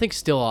there. I think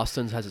Still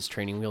Austin's has its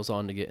training wheels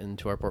on to get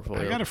into our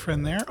portfolio. I got a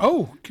friend there.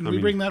 Oh, can we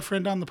mean- bring that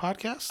friend on the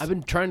podcast? I've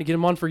been trying to get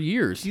him on for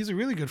years. He's a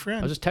really good I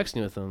friend. was just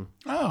texting with him.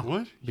 Oh,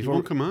 What? He Before-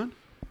 won't come on?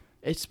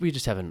 We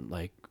just haven't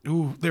like.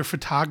 ooh, they're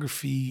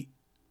photography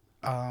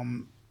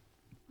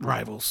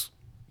rivals.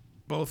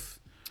 Both.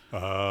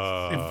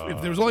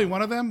 If there was only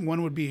one of them,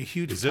 one would be a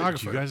huge Is it?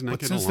 photographer. Do you guys not But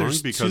get since along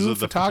there's because two of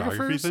the photography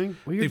photographers, thing?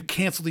 they've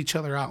canceled each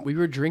other out. We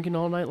were drinking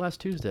all night last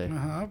Tuesday.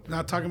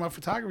 Not talking about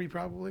photography,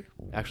 probably.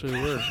 Actually,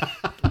 we were.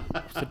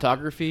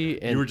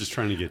 Photography and You were just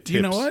trying to get tips.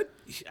 You know what?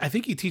 I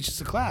think he teaches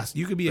a class.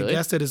 You could be Really? a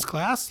guest at his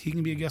class. He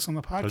can be a guest on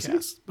the he?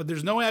 podcast. But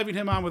there's no having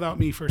him on without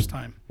me first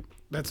time.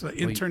 That's an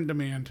intern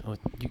demand. oh,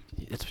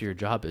 that's what your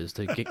job is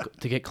to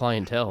get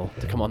clientele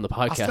to come on the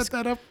I'll podcast. set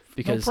that up.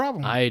 because no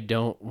problem. I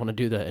don't want to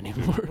do that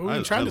anymore. Well, we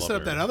I tried to love set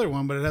up it. that other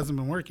one, but it hasn't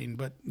been working.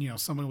 But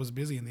someone was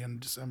busy in the end of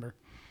December.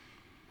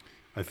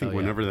 I think Oh, yeah.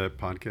 whenever that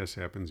podcast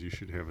happens, you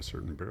should have a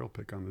certain barrel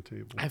pick on the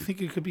table. I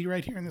think it could be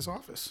right here in this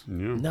office.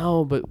 Yeah.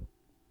 No, but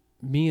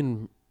me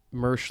and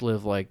Mersch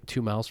live like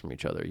 2 miles from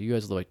each other. You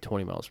guys live like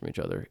 20 miles from each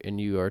other, and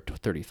you are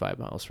 35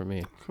 miles from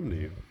me. Come to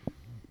you.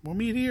 We'll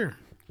meet here.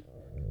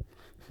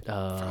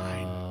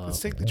 Fine. Let's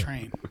take the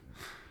train.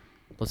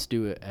 Let's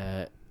do it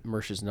at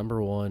Mersch's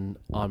 #1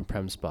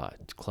 on-prem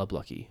spot, Club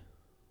Lucky.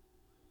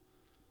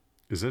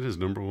 Is that his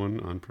number one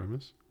on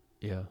premise?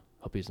 Yeah,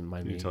 hope he doesn't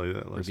mind Did me he tell you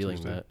that last revealing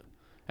Tuesday? that.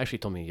 Actually,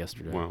 he told me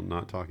yesterday. While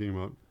not talking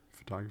about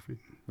photography?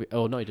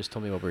 No, he just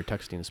told me while we were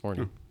texting this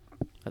morning.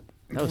 That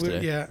was We-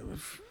 today. Yeah.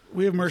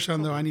 We have merch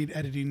on, though. I need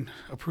editing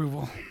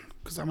approval.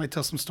 because I might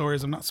tell some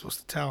stories I'm not supposed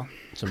to tell.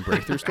 Some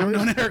breakthrough I've stories.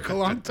 known Eric a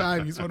long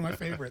time. He's one of my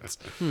favorites.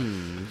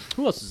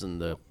 Who else is in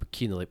the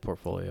Key in the Lake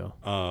portfolio?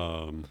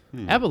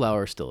 Hmm.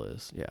 Abelauer still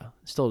is. Yeah,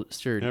 still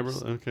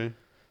Okay.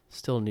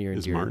 still near and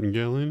Is dear.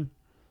 Martingale in?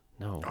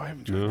 No, Oh, I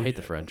haven't I No. hate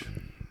the French.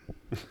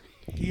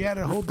 He had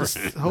a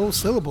whole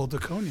syllable to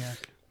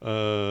cognac.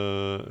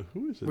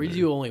 Who is it? We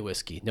do only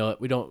whiskey. No,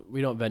 we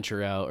don't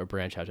venture out or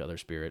branch out to other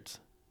spirits.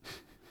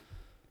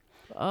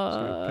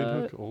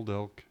 Pinhook, Old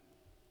Elk.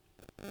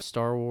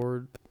 Star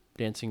Wars,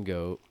 Dancing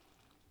Goat.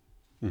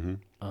 Mm-hmm.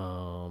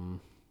 Well,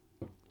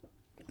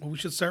 we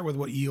should start with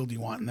what yield you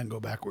want and then go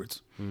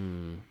backwards.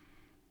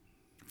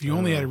 If you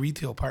only had a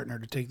retail partner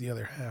to take the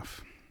other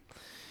half.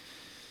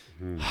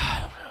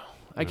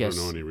 I guess.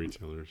 don't know any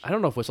retailers. I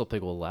don't know if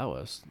Whistlepig will allow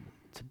us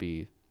to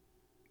be,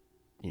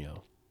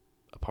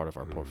 a part of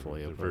our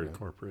portfolio. They're very program.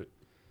 corporate.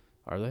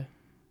 Are they?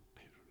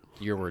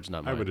 Your words,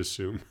 not mine. I would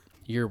assume.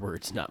 Your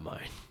words, not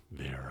mine.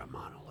 They're a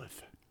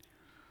monolith.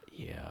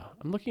 Yeah,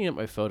 I'm looking at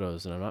my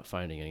photos and I'm not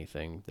finding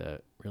anything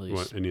that really.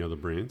 What? Any other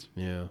brands?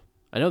 Yeah,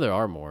 I know there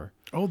are more.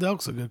 Old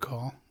Elk's a good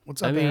call.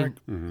 What's up, I mean- Eric?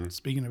 Mm-hmm.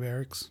 Speaking of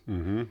Eric's.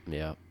 Mm-hmm.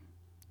 Yeah,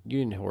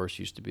 Union Horse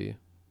used to be.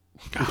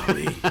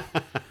 Golly.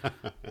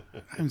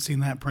 I haven't seen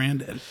that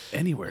brand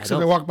anywhere. Except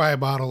I don't- walk by a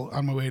bottle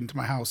on my way into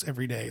my house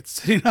every day. It's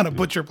sitting on a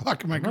butcher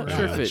block in my I'm not garage.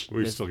 sure if it.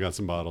 We've if- still got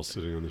some bottles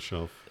sitting on the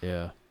shelf.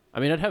 yeah, I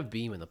mean, I'd have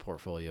Beam in the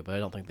portfolio, but I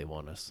don't think they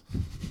want us.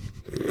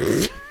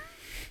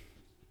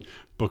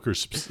 Booker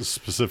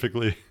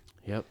specifically.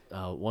 Yep.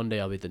 One day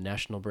I'll be the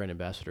national brand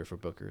ambassador for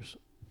Booker's.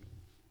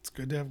 It's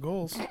good to have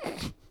goals.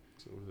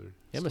 It's over there.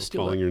 Yeah, I'm gonna Still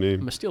steal calling that. your I'm name.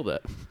 gonna steal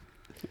that.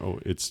 Oh,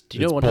 it's Do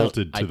you know it's what?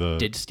 bolted I to the.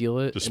 did steal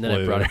it, and then I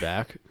display brought it there.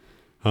 back.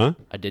 Huh?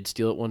 I did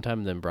steal it one time,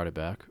 and then brought it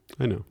back.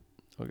 I know.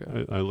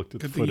 Okay. I looked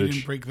at Good the thing you didn't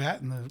footage. break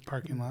that in the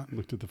parking lot.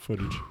 Looked at the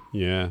footage.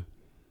 Yeah.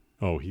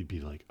 Oh, he'd be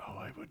like, "Oh,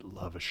 I would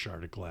love a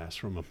shard of glass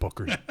from a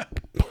Booker's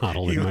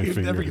bottle in my You'd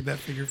finger. never get that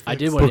figure fixed. I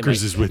did one.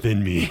 Booker's is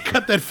within me."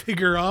 Cut that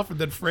figure off and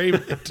then frame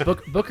it.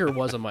 Booker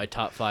was on my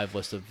top 5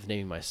 list of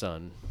naming my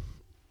son.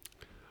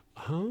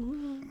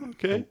 Oh,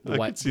 okay. The I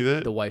wi- could see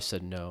that. The wife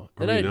said no.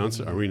 Are Then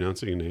are we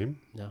announcing a name?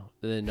 no.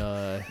 Then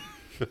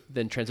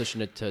then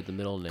transitioned it to the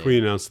middle name. Can we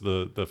announce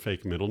the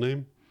fake middle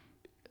name?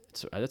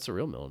 That's a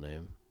real middle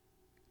name.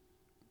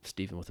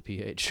 Stephen with a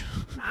PH.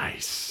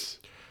 Nice.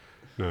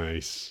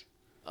 Nice.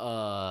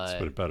 That's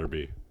what it better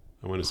be.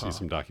 I want to see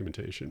some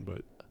documentation,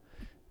 but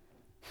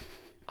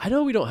I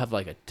know we don't have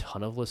like a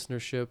ton of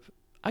listenership.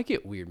 I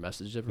get weird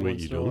messages every Wait,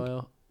 once you in a don't?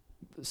 while.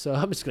 So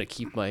I'm just going to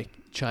keep my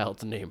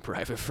child's name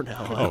private for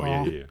now.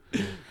 oh yeah.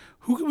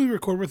 Who can we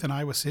record with in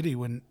Iowa City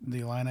when the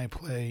Illini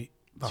play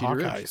the Cedar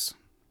Ridge. Hawkeyes?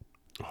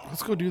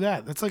 Let's go do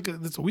that. That's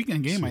that's a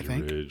weekend game, I Cedar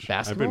think. Ridge.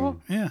 Basketball?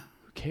 Yeah.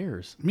 Who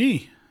cares?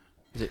 Me.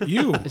 Is it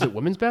You. Is it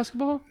women's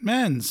basketball?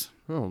 Men's.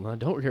 Oh, I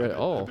don't care at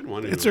all. I've been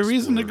wanting It's to a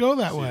reason to explore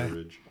go that Cedar way.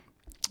 Ridge.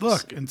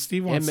 Look, and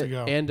Steve wants to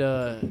go. And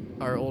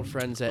our old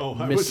friends at Oh,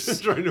 I was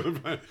trying to. I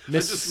just meant in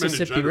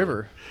Mississippi general,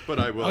 River. But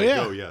I will Oh,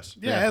 yeah. go. Yes.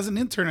 yeah, as an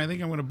intern, I think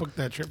I'm going to book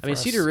that trip I mean,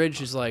 for Cedar us.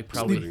 Ridge is like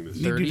probably Need- need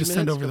 30 you to minutes.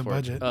 send over Go the for it.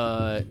 budget.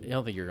 I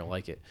don't think you're gonna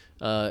like it.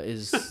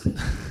 Is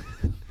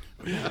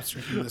Yeah, I'm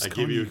drinking this I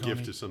give you a cognac gift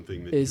on to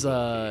something that is you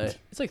will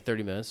it's like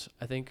 30 minutes,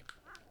 I think,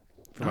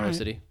 from All our right.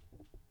 city.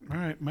 me. All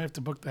right, might have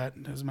to book that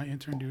as my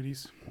intern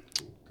duties.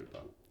 Good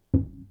thought.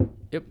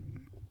 Yep.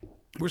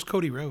 Where's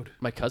Cody Road?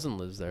 My cousin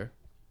lives there,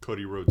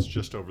 Cody Road's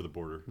just over the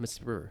border.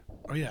 Mississippi River.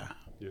 Oh, yeah.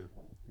 Yeah.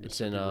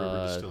 It's in, Mississippi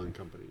River Distilling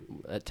Company.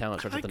 That town I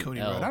starts like with an Cody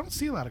L. Road. I don't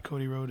see a lot of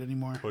Cody Road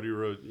anymore. Cody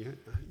Road. Yeah.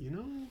 You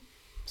know.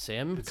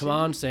 Sam, It come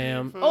on, seems to be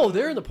Sam. if, Oh,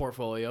 they're in the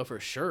portfolio for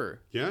sure.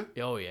 Yeah.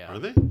 Oh yeah. Are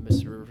they?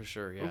 Mississippi River for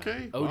sure. Yeah.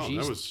 Okay. Wow, OG's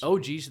that was-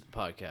 OG's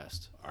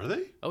podcast. Are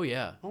they? Oh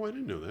yeah. Oh, I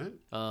didn't know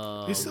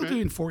that. He's still Okay.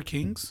 doing Four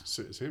Kings.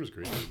 Sam's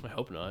great. I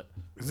hope not.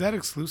 Is that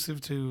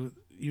exclusive to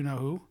you know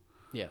who?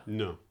 Yeah.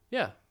 No,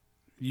 Yeah.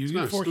 You it's get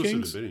not Four exclusive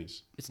Kings? to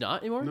Benny's. It's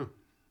not anymore. No.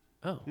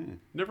 Oh.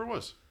 Never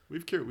was.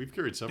 We've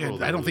carried several. Yeah, of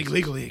their I don't think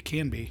releases. legally it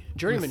can be.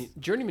 Journeyman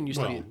used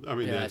to Well, be. I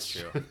mean, yeah, that's-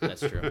 true.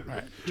 That's true.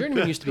 Right.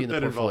 Journeyman used to be in the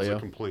that involves portfolio. a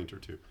complaint or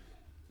two.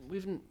 We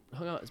haven't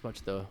hung out as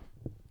much though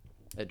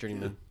at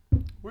Journeyman.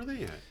 Where are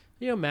they at?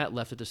 You know, Matt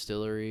left the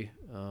distillery.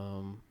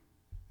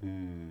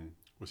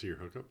 Was he your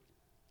hookup?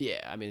 Yeah,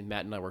 I mean,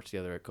 Matt and I worked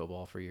together at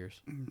Cobalt for years.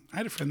 I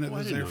had a friend that Oh, I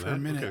was didn't there know for a that.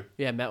 minute. Okay.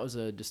 Yeah, Matt was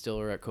a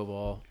distiller at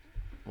Cobalt,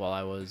 while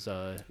I was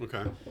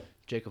Okay.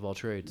 Jake of all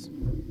trades.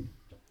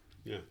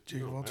 Yeah.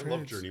 Jake of all I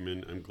love trades.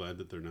 Journeyman. I'm glad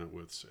that they're not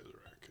with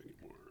Sazerac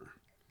anymore.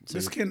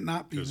 This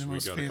cannot be Because the we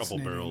most got a couple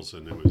fascinating. barrels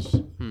and it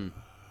was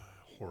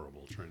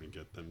horrible trying to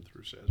get them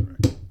through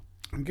Sazerac.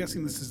 I'm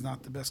guessing this is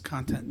not the best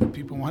content that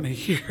people want to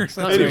hear.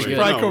 So not that's very should good.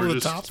 probably No, go we're over the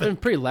just- top. It's been a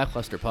pretty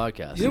lackluster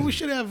podcast. You know, we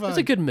should have. It's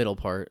a good middle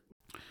part.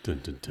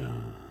 Dun, dun,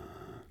 dun.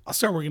 I'll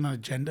start working on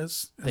agendas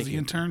as Thank the you.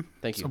 intern.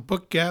 Thank So you.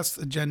 book guests,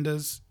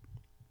 agendas,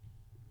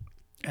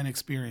 and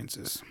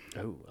experiences.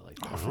 Oh, I like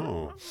that.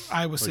 Oh.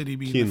 Iowa City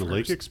being Key in the first.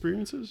 Lake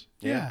experiences?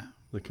 Yeah.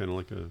 Like kind of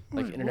like a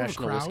Like We're a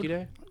International crowd. Whiskey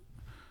Day,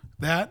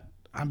 That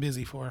I'm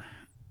busy for.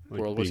 like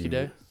World Whiskey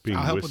Day? being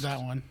I'll help whisked. with that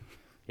one.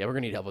 Yeah, we're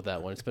gonna need help with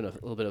that one. It's been a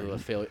little bit of a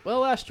failure.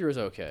 Well, last year was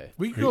okay.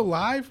 We could go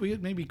live. We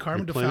had maybe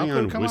Carmen planning DeFalco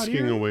on come out whisking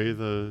here. away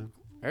the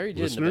I already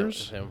did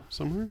listeners him.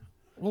 somewhere.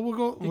 Well, we'll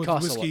go He with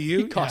costs Whiskey a lot. U.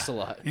 He costs yeah. a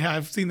lot. Yeah,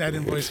 I've seen that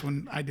invoice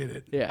when I did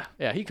it. Yeah,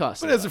 he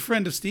costs. But a as lot. a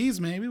friend of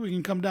Steve's, maybe we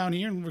can come down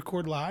here and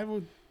record live.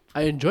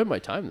 I enjoyed my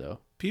time though.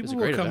 People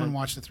will come and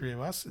watch the three of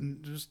us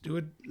and just do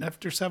it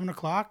after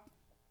 7:00.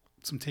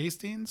 Some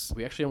tastings.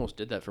 We actually almost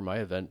did that for my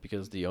event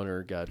because the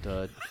owner got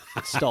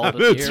stalled at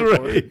the That's airport.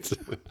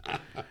 right.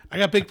 I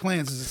got big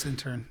plans as this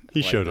intern.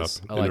 He showed this.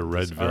 up I in like a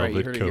red this. All right, you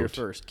velvet heard it here coat.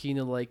 first.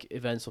 Keenan Lake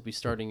events will be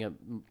starting at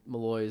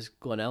Malloy's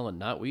Glen Ellen,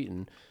 not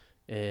Wheaton,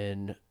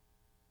 in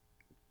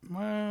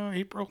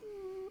April.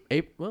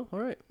 April. Well, all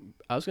right.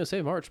 I was gonna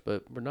say March,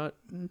 but we're not.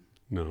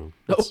 No,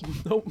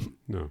 Nope.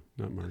 no,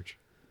 not March.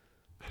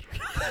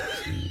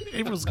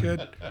 April's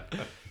good.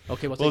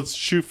 Okay, Let's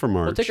shoot for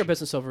March. We'll take our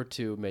business over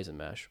to Maize and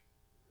Mash.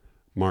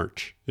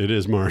 March. It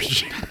is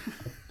March.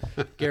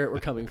 Garrett, we're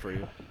coming for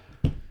you.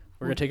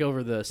 We're gonna take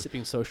over the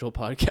Sipping Social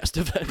podcast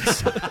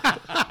events.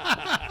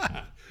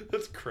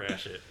 Let's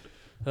crash it.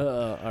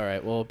 All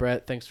right. Well,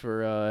 Brett, thanks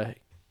for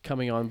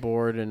coming on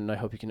board, and I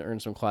hope you can earn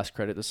some class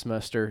credit this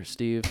semester.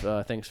 Steve,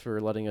 thanks for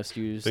letting us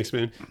use Thanks,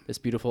 man. this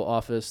beautiful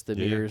office. The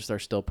mirrors are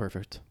still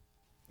perfect.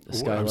 The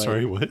skylight, I'm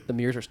sorry, what? The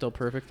mirrors are still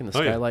perfect, and the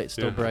skylight's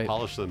still bright.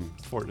 Polish them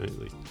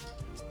fortnightly.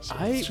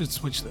 I should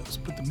switch those.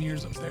 Put the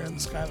mirrors up there and the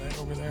skylight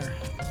over there.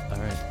 All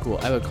right, cool.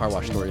 I have a car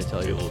wash story to tell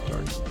Get you. a little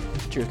dark.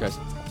 Cheers, guys.